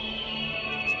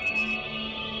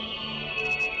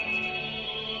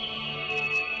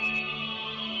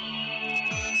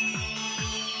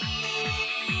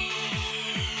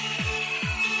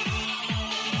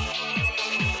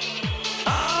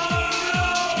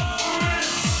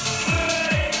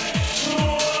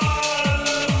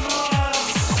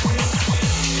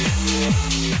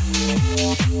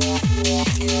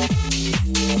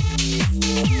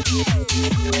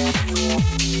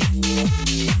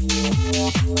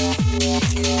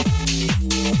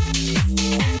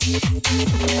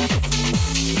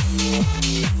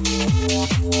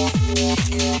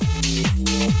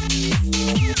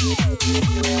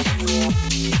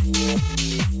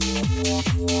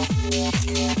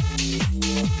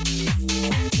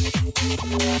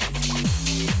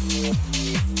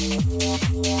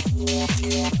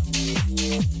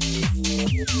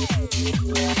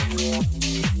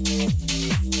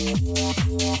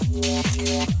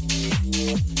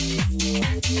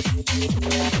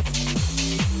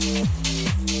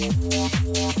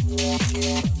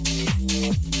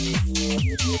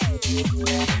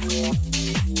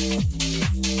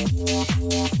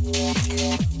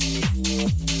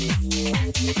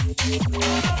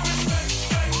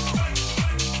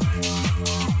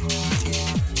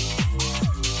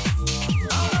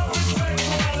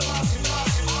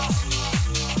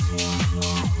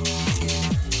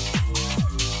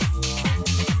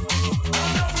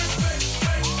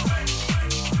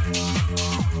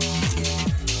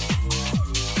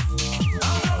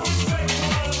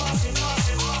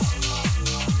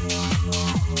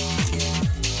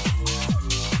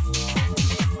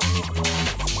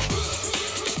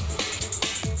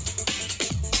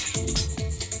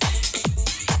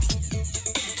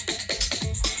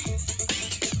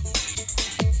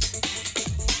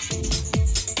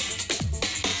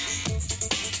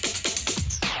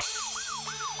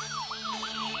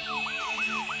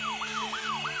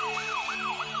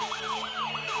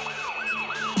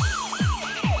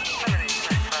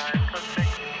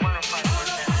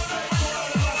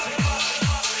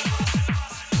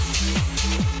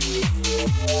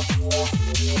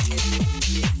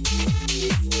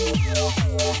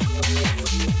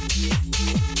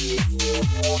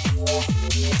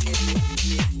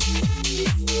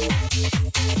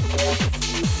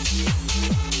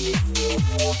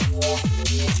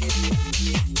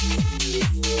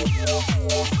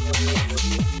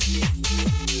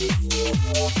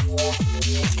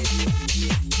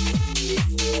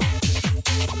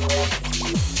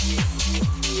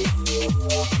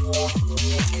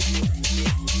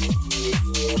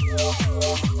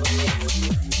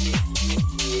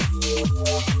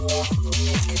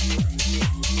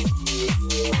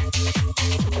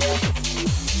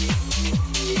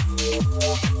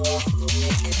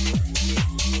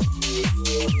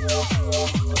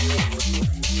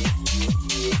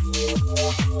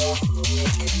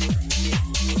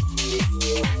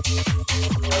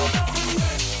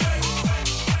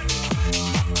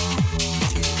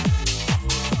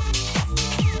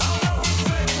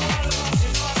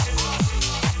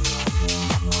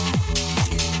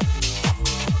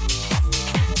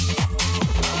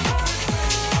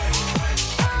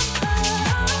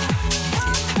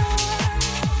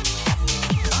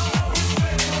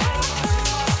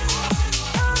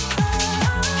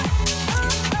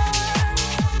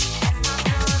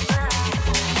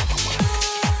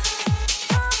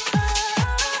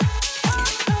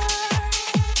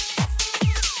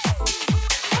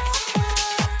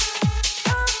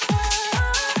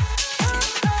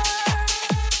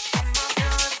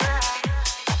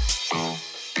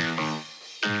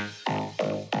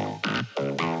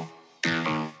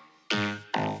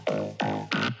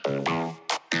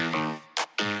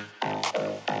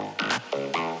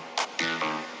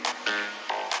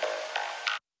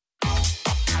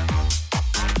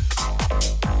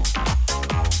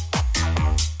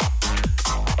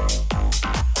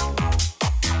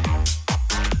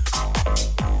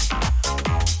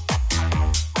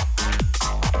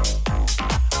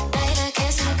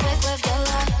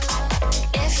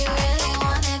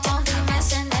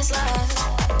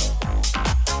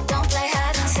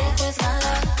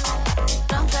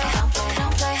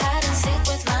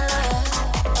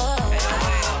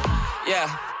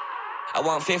 I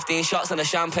want 15 shots and a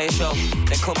champagne show.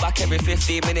 Then come back every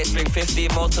 15 minutes, bring 15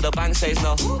 more till the bank says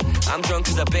no. I'm drunk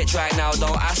as a bitch right now,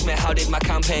 don't ask me how did my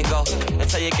campaign go. And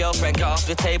tell your girlfriend, get off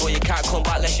the table, you can't come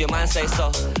back unless your man say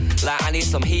so. Like I need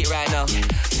some heat right now,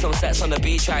 some sets on the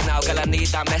beach right now. Girl, I need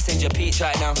that messenger peach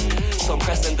right now. Some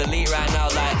press and delete right now,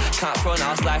 like can't front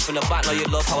out slide from the back. Know you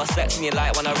love how I sex and you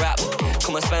like when I rap.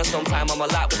 Come and spend some time on my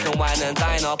lap, we can wine and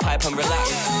dine or pipe and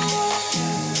relax.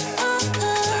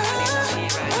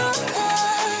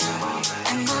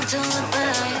 To the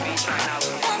back.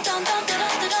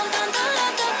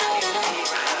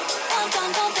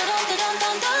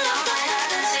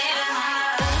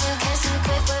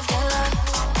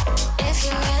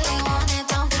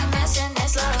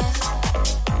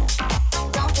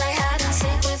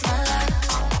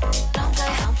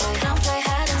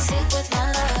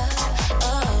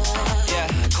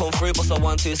 Bust a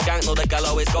 1-2 skank, know the gal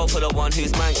always go for the one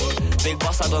who's mank. Big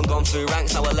boss, I done gone through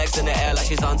ranks, now her legs in the air like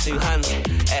she's on 2 hands.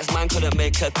 Ex-man couldn't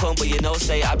make her come, but you know,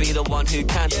 say I be the one who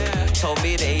can. Told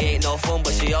me that he ain't no fun,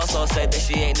 but she also said that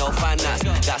she ain't no fan.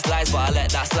 That's lies, but I let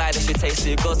that slide, and she tastes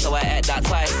too good, so I ate that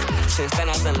twice. Since then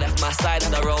I hasn't left my side,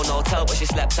 had her own hotel, but she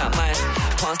slept at mine.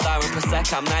 Porn star and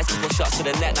Prosecco, I'm nice, couple shots to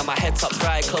the net, now my head top's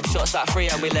right. Club shots at 3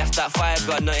 and we left at 5,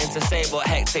 got nothing to say but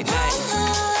hectic night.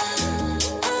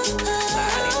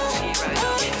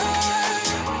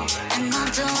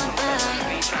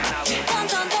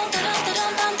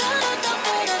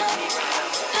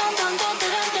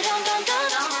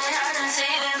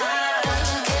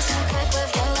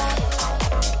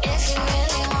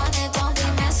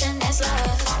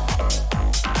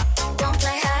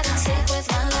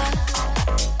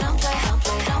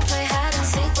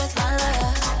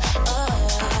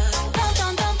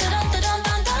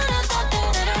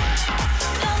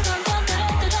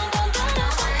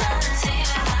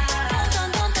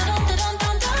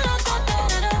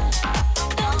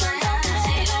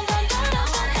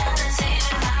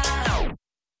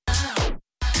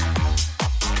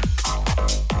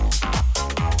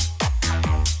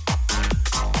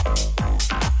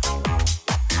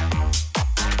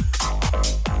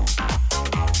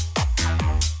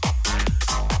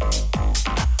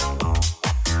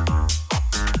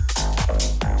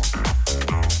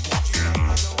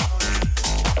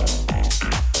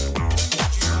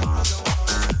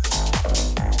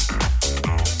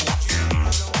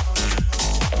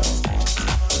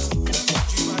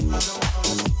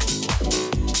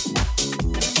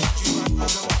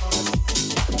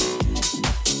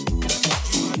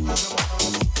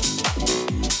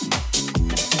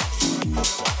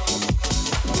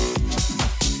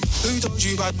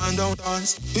 Bad man don't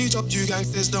dance. Who told you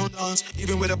gangsters don't dance?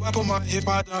 Even with a whip on my hip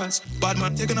I dance. Bad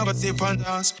man take another sip and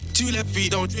dance. 2 left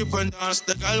feet don't trip and dance.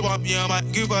 The girl want me, I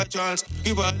might give her a chance.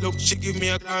 Give her a look, she give me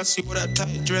a glance. She wore that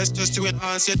tight dress just to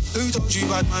enhance it. Who told you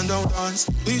bad man don't dance?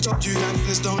 Who told you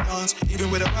gangsters don't dance? Even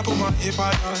with a whip on my hip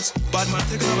I dance. Bad man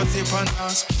take another sip and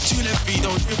dance. 2 left feet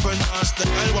don't trip and dance. The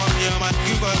girl want me, I might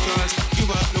give her a chance. Give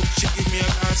her a look, she give me a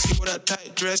glance. She wore that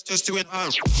tight dress just to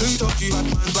enhance. Who told you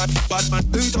bad man?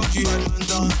 Who told you bad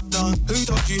man? Done. Who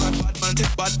told you bad man?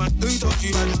 Take bad man. Who told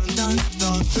you bad man?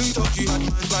 Done. Who told you bad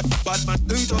man? Bad man.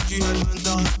 Who told you bad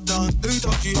man? Done. Who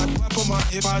told you bad man? Rap on my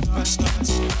hip, I dance.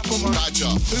 Rap on my gotcha.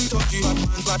 Who told you bad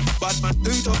man? Bad man.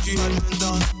 Who told you bad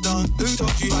man? Done. Who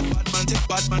told you bad man? Take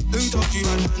bad man. Who told you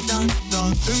bad man?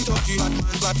 Done. Who told you bad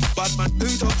man? Bad man. Who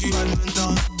told you bad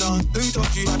man? Done. Who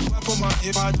told you bad man? Rap on my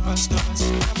hip, I dance.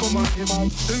 Rap on my hip,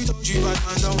 who told you bad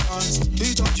man don't dance? Who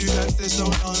told you that this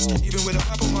don't dance? Even with a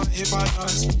rap on my hip, I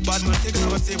dance. Bad man take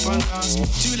another sip and dance.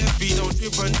 2 left feet don't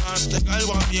trip and dance. The girl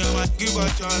want me, I might give her a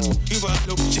chance. Give her a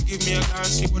look, she give me a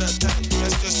glance. She put a tight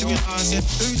dress just to enhance it.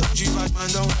 Who told you bad man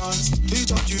don't dance? Who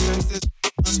told you that this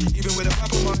dance? Even with a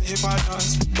rap on my hip, I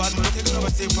dance. Bad man take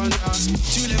another sip and dance.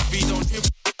 2 left feet don't trip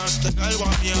and dance. The girl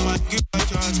want me, I might give her a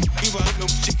chance. Give her a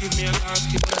look, she give me a glance.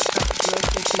 Give her a tight dress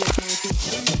just to enhance it.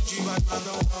 Who told you bad man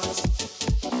don't dance?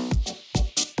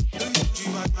 Who told you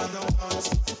bad man don't dance?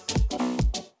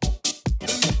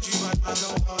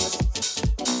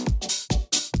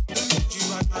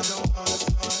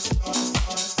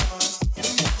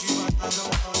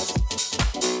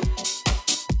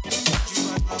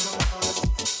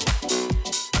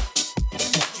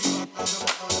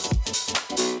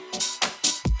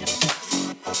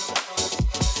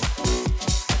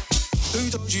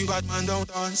 Bad man don't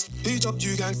dance. Who told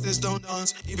you gangsters don't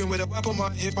dance? Even with a whip on my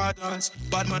hip, I dance.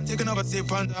 Bad man take another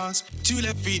sip and dance. 2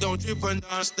 left feet don't trip and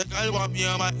dance. The girl want me,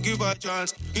 I might give her a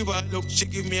chance. Give her a look, she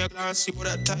give me a glance. She wore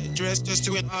that tight dress just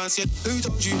to enhance it. Who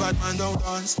told you bad man don't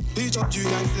dance? Beach up, you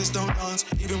gangsters don't dance.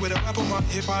 Even with a rap on my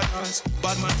hip, I dance.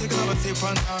 Bad man, take another sip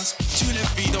and dance. Two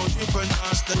left feet, don't trip and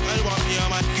dance. The girl want me, I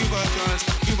might give her a chance.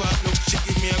 Give her a look, she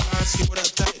give me a glance. She put a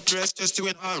tight dress just to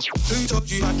enhance. Who told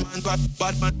you had man,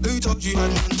 bad man? Who told you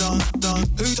had man dance?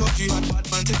 Who told you had bad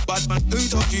man? Take bad man. Who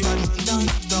told you had man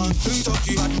dance? Who told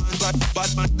you had man,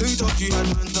 bad man? Who told you had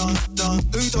man dance?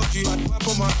 Who told you had rap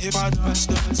on my hip, I dance?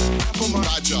 Rap on my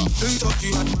Roger. Who told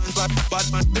you had man, bad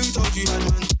man? Who told you had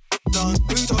man dance?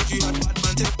 Who told you had bad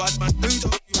man? Take bad man. Who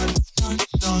told you had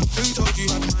dance? Who told you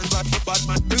had man, bad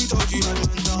man? Who told you had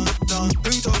man dance?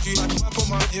 Who told you had rap on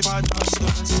my hip, I dance?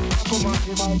 Rap on my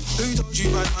hip, who told you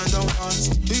bad man don't dance?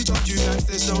 Who told you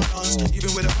gangsters don't dance?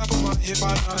 Even with a rap on my hip,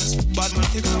 I dance. Bad man,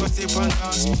 take another sip and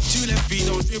dance. Two left feet,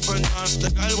 don't trip and dance. The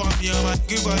girl want me, I might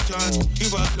give her a chance.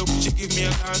 Give her a look, she give me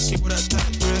a glance. She put a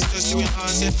tight dress just to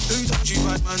enhance it. Who told you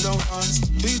bad man don't dance?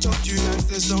 Who told you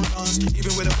gangsters don't dance?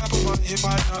 Even with a rap on my hip,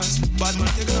 I dance. Bad man,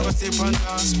 take another sip and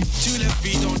dance. Two left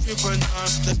feet, don't trip and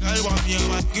dance. The girl want me, I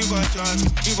might give her a chance.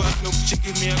 Give her a look, she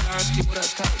give me a glance. She put a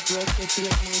tight dress just to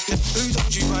enhance it. Who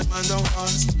told you bad man don't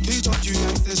dance? Who told you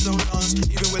gangsters don't dance?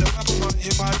 Even with a rap on my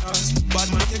hip, I dance. Bad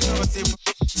man, take another sip.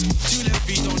 Two left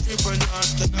feet, don't trip and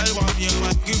dance. The girl want me, I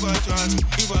might give her a chance.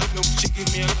 Give her a look, she give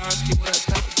me a glance. She put a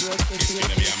tight dress just to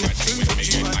enhance it. Who told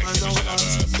you bad man don't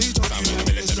dance? Who told you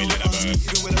gangsters don't dance?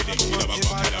 Even with a rap on my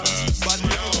hip, I dance. Bad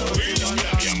man, take another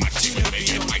sip and dance. Two left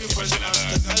feet, don't trip and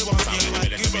dance. The girl want me, I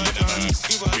might give her a chance.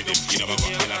 Give her a look, she give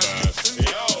me a glance.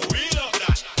 Yo, wheel up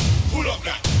that. Pull up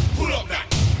that. Pull up that.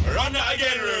 Run that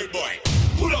again, road boy.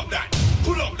 Pull up that.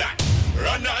 Pull up that.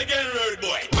 Run that again, road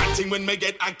boy. Matting when me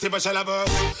get active, I shall have a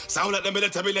sound like the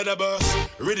military leather bus.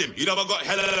 Rhythm, you never got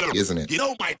hella. Isn't it? You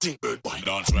know my thing, bird boy.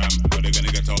 Dance ram, but they're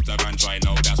gonna get out of and try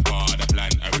now. That's part of the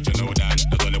plan. Original Dan.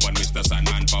 There's only one Mr.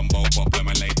 Sandman from both Problem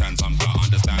and Layton. Some can't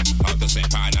understand how to set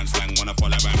pattern and slang. Wanna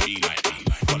follow and be like me.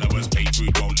 Followers pay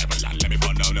food won't ever land. Let me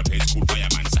burn down the place called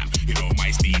Fireman Sam. You know my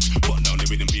steed. Burn down the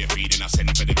rhythm, be a feed. And I send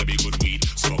for the be good weed.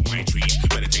 Smoke my tree.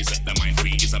 Meditate, set the mind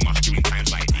free. It's a must during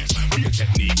times like these. Be a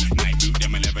technique. Night boot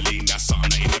them and level lean. That's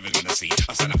something that you're never gonna see.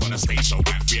 I stand up on the stage show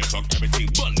at 3 o'clock. Everything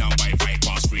burn down by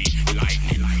 5:3.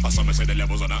 Lightning. I saw me say the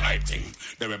levels on the hype thing.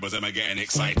 The rebels them are getting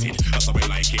excited. I saw me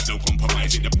like it, no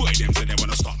compromising. The boy them say they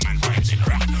wanna stop man fighting.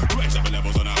 Rise up the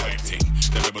levels on the hype thing.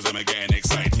 The rebels them are getting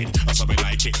excited. I saw me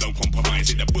like it, no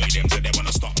compromising. The boy them say they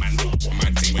wanna stop man.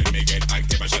 Man thing when me get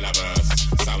active, I shall have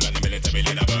burst. Sound like the military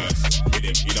leather burst. With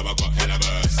him, you know I got hella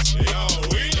burst. Yo,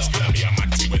 it's gonna be a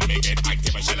mad thing when me get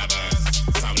active, I shall have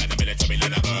burst. Sound like the military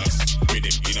leather burst. With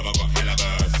him, you know I got hella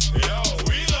burst. Yo,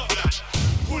 we love that.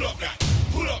 Pull up that.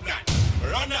 Pull up that.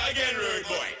 Run that again, road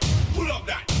boy. Pull up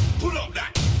that. Pull up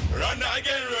that. Run that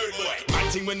again, road boy.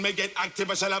 Man thing when me get active,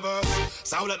 I shall have a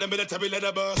sound like the military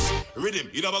leather burst. Rhythm,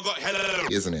 you know I got hella.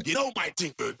 Isn't it? You know my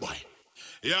thing, road boy.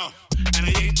 Yo, and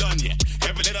I ain't done yet.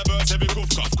 Every little burst, every goof,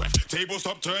 cough, quaff. Table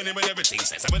stop turning when everything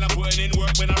says. And when I'm putting in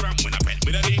work, when I rap, when I pet.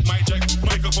 With a deep mic check,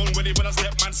 microphone ready when I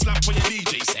step, man slap for your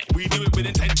DJ set. We do it with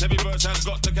intent, every verse has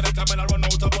got to connect. When I run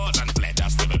out of bars and fled.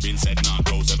 That's never been said, nah,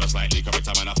 close ever slightly. Every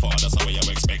time I fall, that's the way you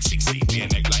expect. 16, me a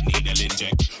neck like needle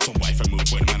inject. Some wife and move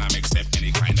when I make step. Any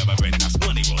kind of event, that's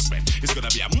money well spent. It's gonna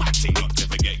be a mad thing, not to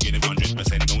forget. Get it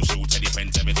 100%, don't shoot, any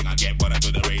fence, everything I get, but I do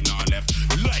the rain on left.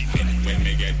 Lightning, when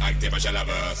me get active, I shall have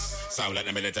burst. Sound like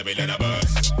the military leather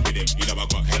burst. With him, you know I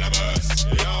got hella burst.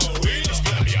 Yo, it's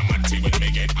gonna be a mad thing when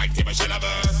me get active, I shall have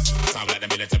burst. Sound like the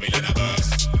military leather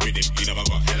burst. With him, you know I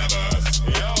got hella burst.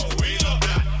 Yo, we love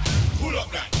that. Pull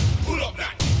up that. Pull up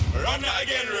that. Run that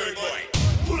again, road boy.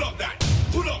 Pull up that.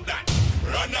 Pull up that.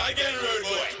 Run that again, road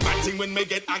boy. Mad thing when me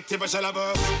get active, I shall have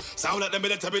burst. Sound like the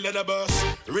military leather burst.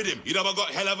 Rhythm, you know I got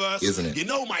hella burst. Isn't it? You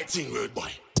know my thing, road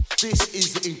boy. This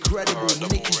is the incredible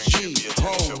Nicky G.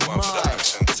 Oh my.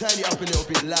 Turn it up a little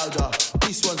bit louder.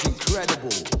 This one's incredible.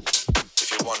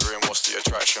 If you're wondering what's the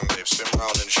attraction, babe, spin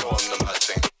round and show them the mad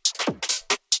thing.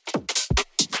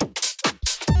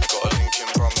 Got a link in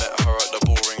bro, met her at the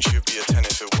ball ring. She'd be a 10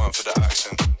 if it weren't for the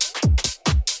accent.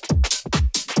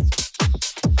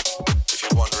 If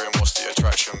you're wondering what's the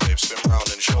attraction, babe, spin round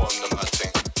and show them the mad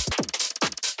thing.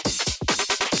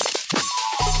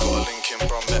 Got a link in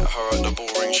bro, met her at the ball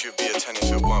ring. She'd be a 10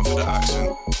 if it weren't for the accent.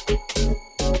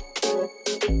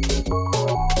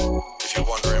 If you're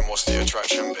wondering what's the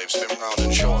attraction, babe, spin round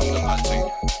and show them the mad thing.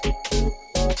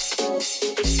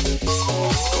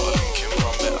 Got a link in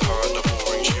bro, met her at the ball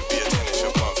ring. She'd be a 10 if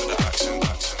it weren't for the accent.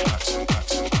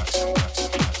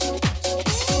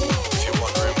 If you're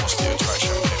wondering what's the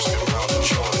attraction, babe, spin round and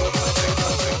show them the mad thing.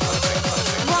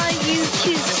 Why you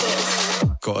choose this?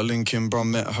 Got a link in, bruh,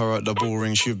 met her at the ball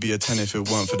ring. She'd be a 10 if it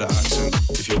weren't for the accent.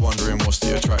 If you're wondering what's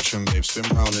the attraction, babe, spin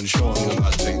round and show them the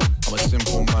mad thing. I'm a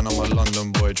simple man, I'm a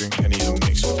London boy, drink Henny and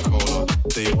mix with cola.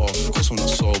 Day off, of course I'm not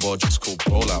sober, just call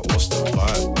bro, like what's the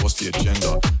vibe, what's the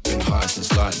agenda? Been high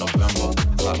since like November,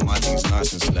 I like my things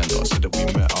nice and slender. Said that we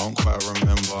met, I don't quite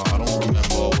remember, I don't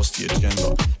remember, what's the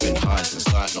agenda? Been high since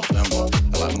like November,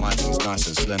 I like my things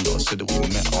nice and slender. Said that we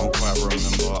met, I don't quite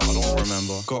remember, I don't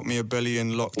remember. Got me a belly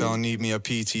in lockdown, need me a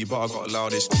PT, but I got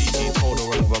loudest TT. Told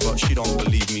her over, but she don't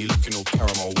believe me. Looking all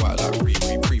caramel white like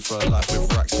Riri. Pre for a life with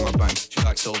racks in my bank. She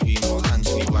likes Elvino,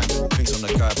 Anthony Wang. Thinks I'm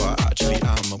the guy, but I actually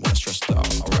am. And when I stressed out,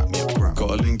 I wrap me a gram.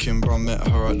 Got a link in, bruh, met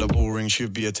her at the ball ring.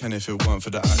 She'd be a 10 if it weren't for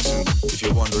the accent. If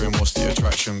you're wondering what's the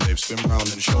attraction, babe, spin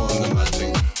round and show them the mad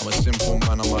thing. I'm a simple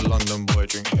man, I'm a London boy,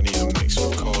 drink Henny and mix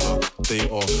with cola. Day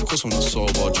off, of course I'm not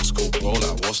sober, just go bro,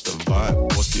 like what's the vibe,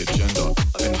 what's the agenda?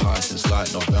 Been high since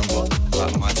like November, I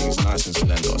like my things nice and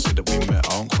slender. Said that we met, I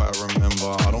don't quite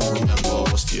remember, I don't remember,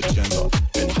 what's the agenda?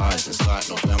 Been high since like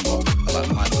November, I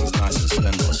like my things nice and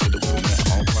slender. Said that we met,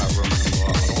 I don't quite remember,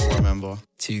 I don't remember.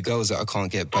 Two girls that I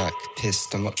can't get back.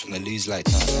 Pissed, I'm not trying to lose like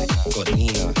that. Got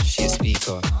Nina, she a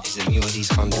speaker. Is it me or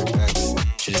these 100 bags?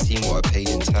 Should've seen what I paid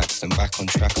in tax. And back on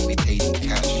track, we paid in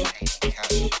cash.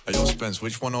 Hey, yo, Spence,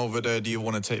 which one over there do you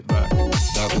want to take back?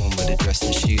 That one with the dress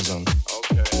and shoes on.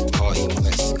 Okay. Party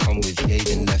West, come with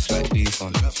Yaden, left like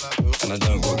Buffon. And I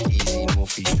don't rock easy, more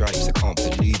free stripes, I can't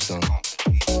put lubes on.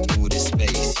 All this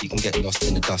space, you can get lost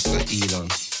in the dust like Elon.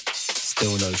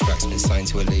 Still no tracks, been signed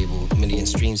to a label. Million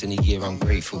streams in a year, I'm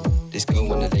grateful. This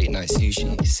girl on the late night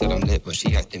sushi said I'm lit, but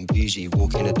she acting bougie.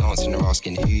 Walking a dance and they're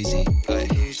asking who's he?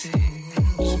 Like who's he?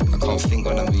 I can't think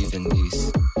when I'm moving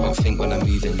loose. Can't think when I'm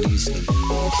moving loosely.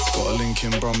 Got a link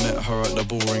in, bruh, met her at the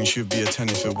ball ring. She'd be a 10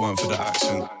 if it weren't for the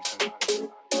accent.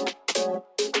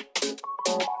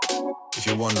 If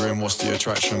you're wondering what's the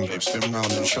attraction, babe, spin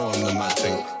round and show them the mad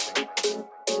thing.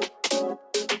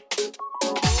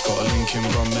 Got a link in,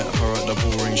 bruh, met her at the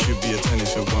ball ring. She'd be a 10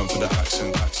 if it weren't for the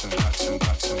accent.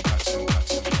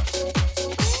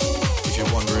 If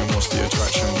you're wondering what's the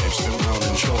attraction, babe, spin round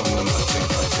and show them the mad thing.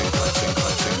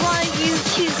 Why you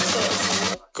choose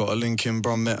this? Got a link in,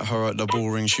 bruh, met her at the ball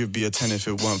ring. She'd be a 10 if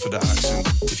it weren't for the accent.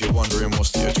 If you're wondering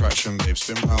what's the attraction, babe,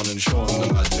 spin round and show them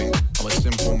the mad thing. I'm a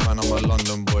simple man, I'm a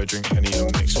London boy, drink Henny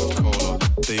and mix with cola.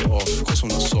 Day off, of course I'm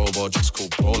not sober, just call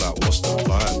bro, like what's the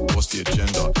vibe, what's the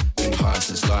agenda? Been high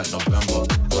since like November,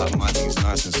 I like my things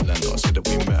nice and slender. Said that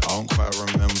we met, I don't quite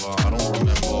remember, I don't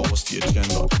remember, what's the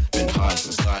agenda? Been high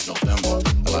since like November,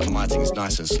 I like my things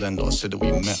nice and slender. Said that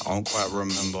we met, I don't quite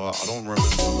remember, I don't remember,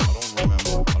 I don't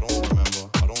remember, I don't remember,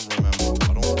 I don't remember,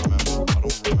 I don't remember, I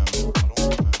don't remember,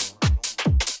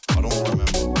 I don't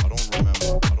remember, I don't remember,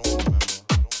 I don't remember.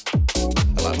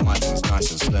 I like my things nice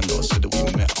and slender. Said that we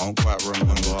met, I don't quite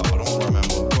remember, I don't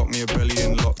remember. Got me a belly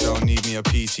in lockdown, need me a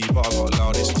PT, but I got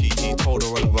loudest TT. Told her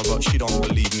I love her, but she don't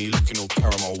believe me. Looking all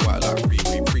caramel white like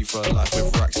Riri. Pre for a life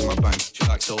with racks in my bank. She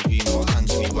likes Elvino,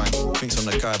 Anthony Wang. Thinks I'm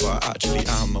the guy, but I actually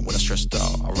am. And when I stressed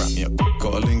out, I wrap me up.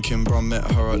 Got a link in, bruh,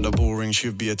 met her at the ball ring.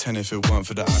 She'd be a 10 if it weren't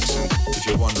for the accent. If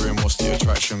you're wondering what's the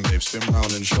attraction, babe, spin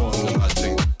round and show them the mad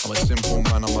thing. I'm a simple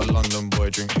man, I'm a London boy,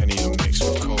 drink Henny and mix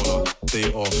with cola.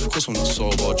 Day off, of course I'm not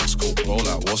sober, just go bro,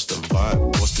 like what's the vibe,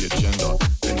 what's the agenda?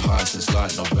 Been high since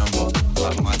like November, I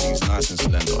like my things nice and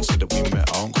slender. Said that we met,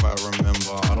 I don't quite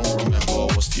remember, I don't remember,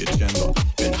 what's the agenda?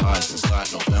 Been high since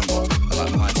like November, I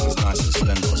like my things nice and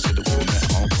slender. Said that we met,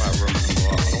 I don't quite remember,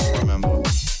 I don't remember.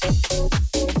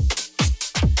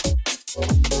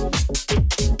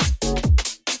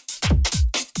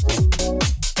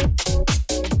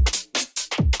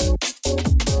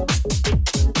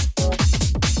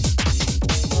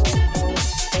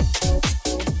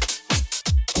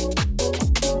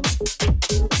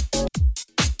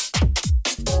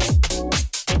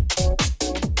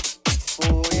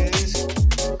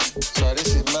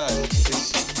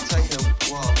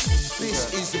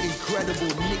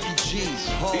 Nicky G.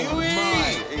 Oh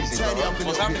my. Turn it up a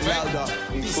little bit louder.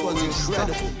 This one's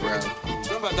incredible.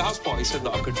 Remember at the house party, he said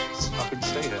that I could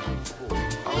stay here.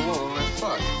 Oh, what?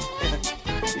 Fuck.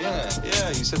 Yeah,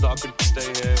 you said that I could stay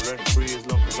here rent free as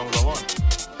long as I want.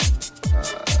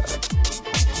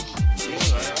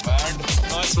 Yeah, man.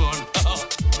 Nice one. Oh,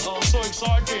 I'm so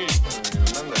excited.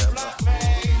 Remember that.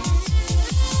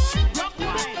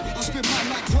 I spit man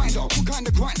like grinder, what kind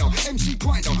of grinder? MC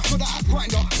grinder, not a app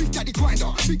grinder. Big daddy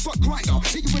grinder, big butt grinder.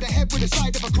 Hit you with a head with the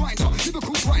side of a grinder.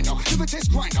 Liverpool grinder, liver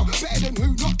test grinder. Better than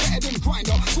who, not better than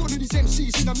grinder. All of these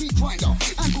MCs in a meat grinder.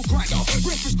 Ankle grinder,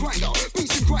 breakfast grinder.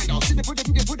 Beats and grinder. Sit there with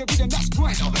a rhythm, that's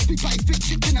grinder. Big fatty fit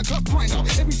chick in a club grinder.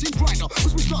 Everything grinder,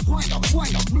 was we start grinder.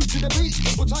 Wind up, move to the beat.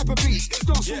 What type of beat?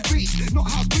 Dancehall beats, not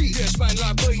house beats. Yes, man,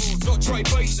 like beats, not Trey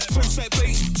beats. Full-set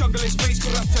beats, junglist beats,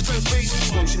 corrupt FS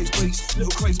beats. Bullshit beats,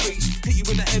 little craze beats. Hit you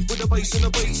in the head with the bass and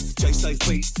the beats. J-Safe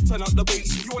beats, turn up the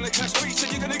beats. You wanna catch beats,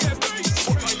 then you're gonna get beats.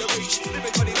 What kind of beats?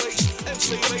 Lyrically beats,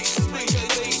 MC beats, DJ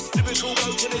beats. Lyrical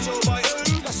goes and it's all by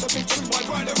who? That's a big tune by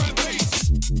grinder and beats.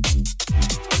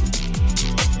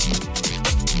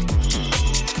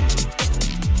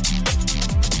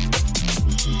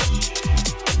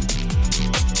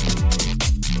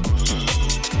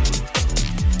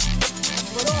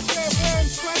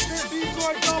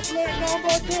 Plate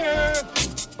number 10.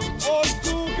 Old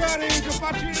school garage,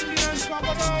 Apache Indians, come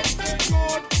around, take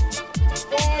good.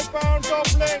 £5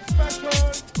 plate special.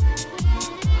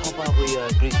 How about we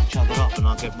grease each other up and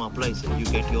I'll get my place and you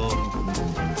get your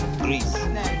grease?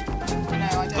 No,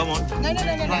 I don't. Come on. No.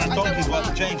 Like a donkey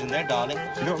worth changing there, darling.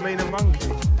 You don't mean a monkey?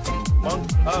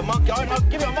 Monkey? I'll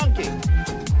give you a monkey.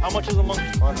 How much is a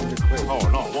monkey? 500 quid. Oh,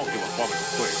 no, I won't give a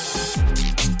 500 quid.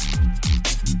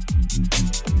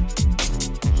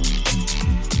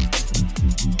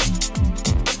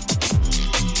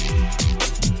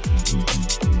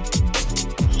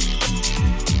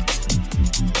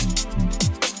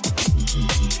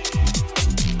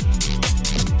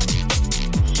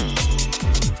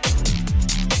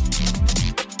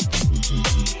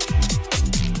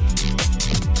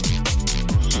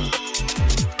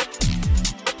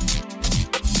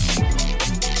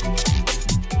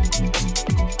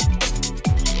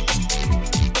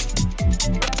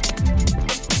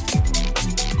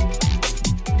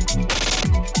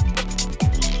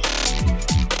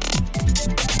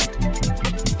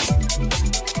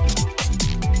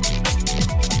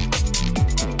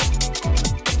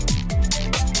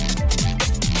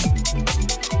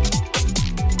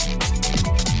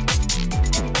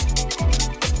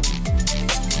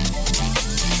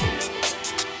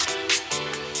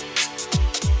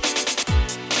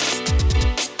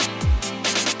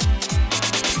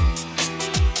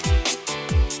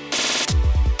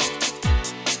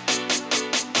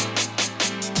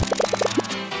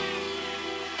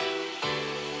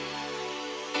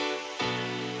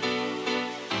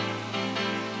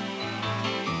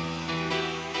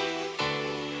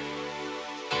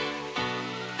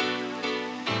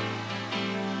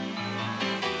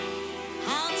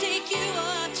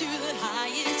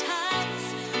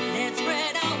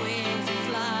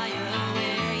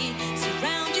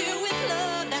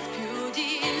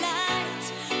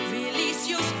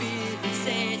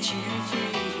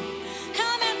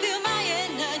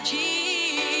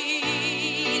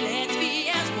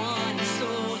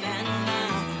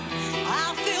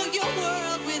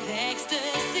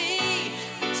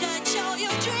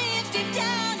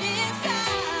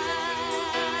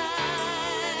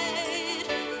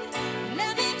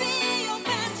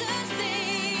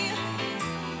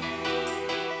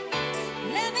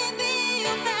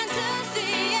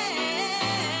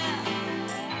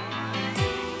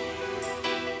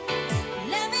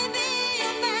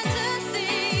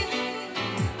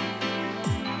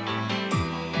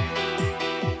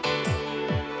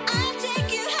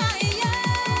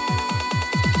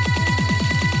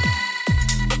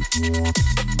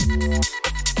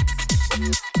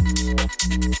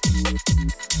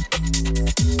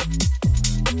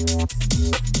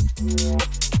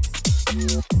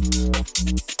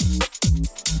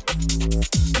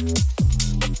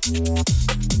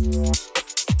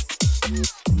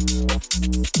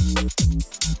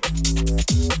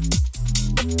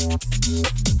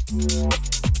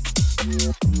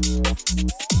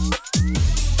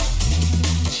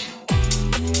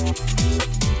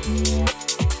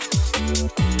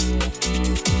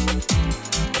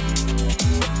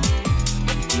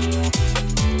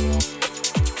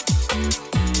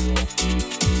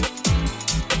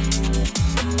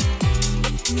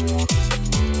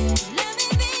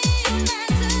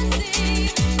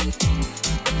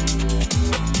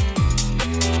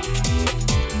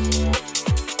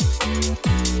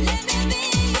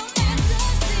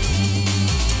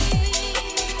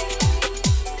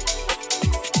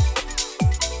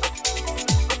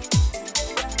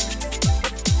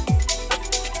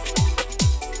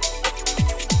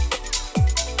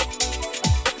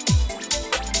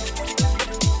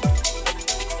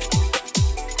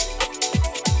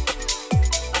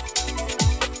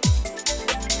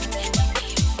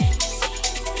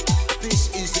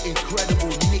 incredible.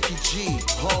 Nicky G,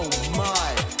 oh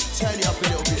my. Turn it up a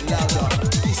little bit louder.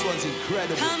 This one's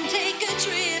incredible. Come take a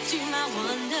trip to my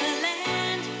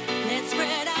wonderland. Let's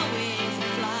spread our wings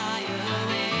and fly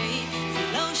away.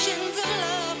 Feel oceans of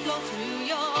love flow through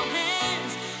your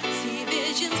hands. See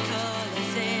visions,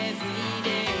 colors every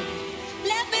day.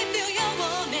 Let me feel your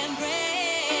warm embrace.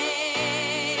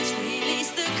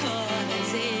 Release the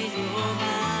colors in your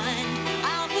mind.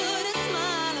 I'll put a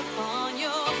smile upon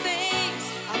your face.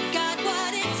 I've got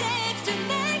what it takes to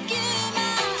make you mine.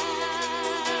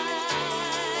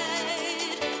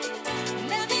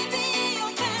 Let me be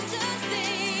your fantasy.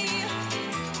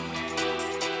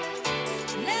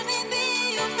 Let me be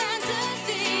your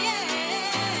fantasy,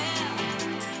 yeah.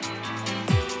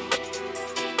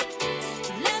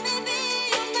 Let me be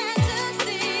your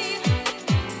fantasy.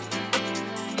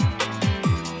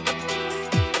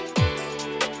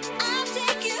 I'll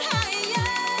take you higher.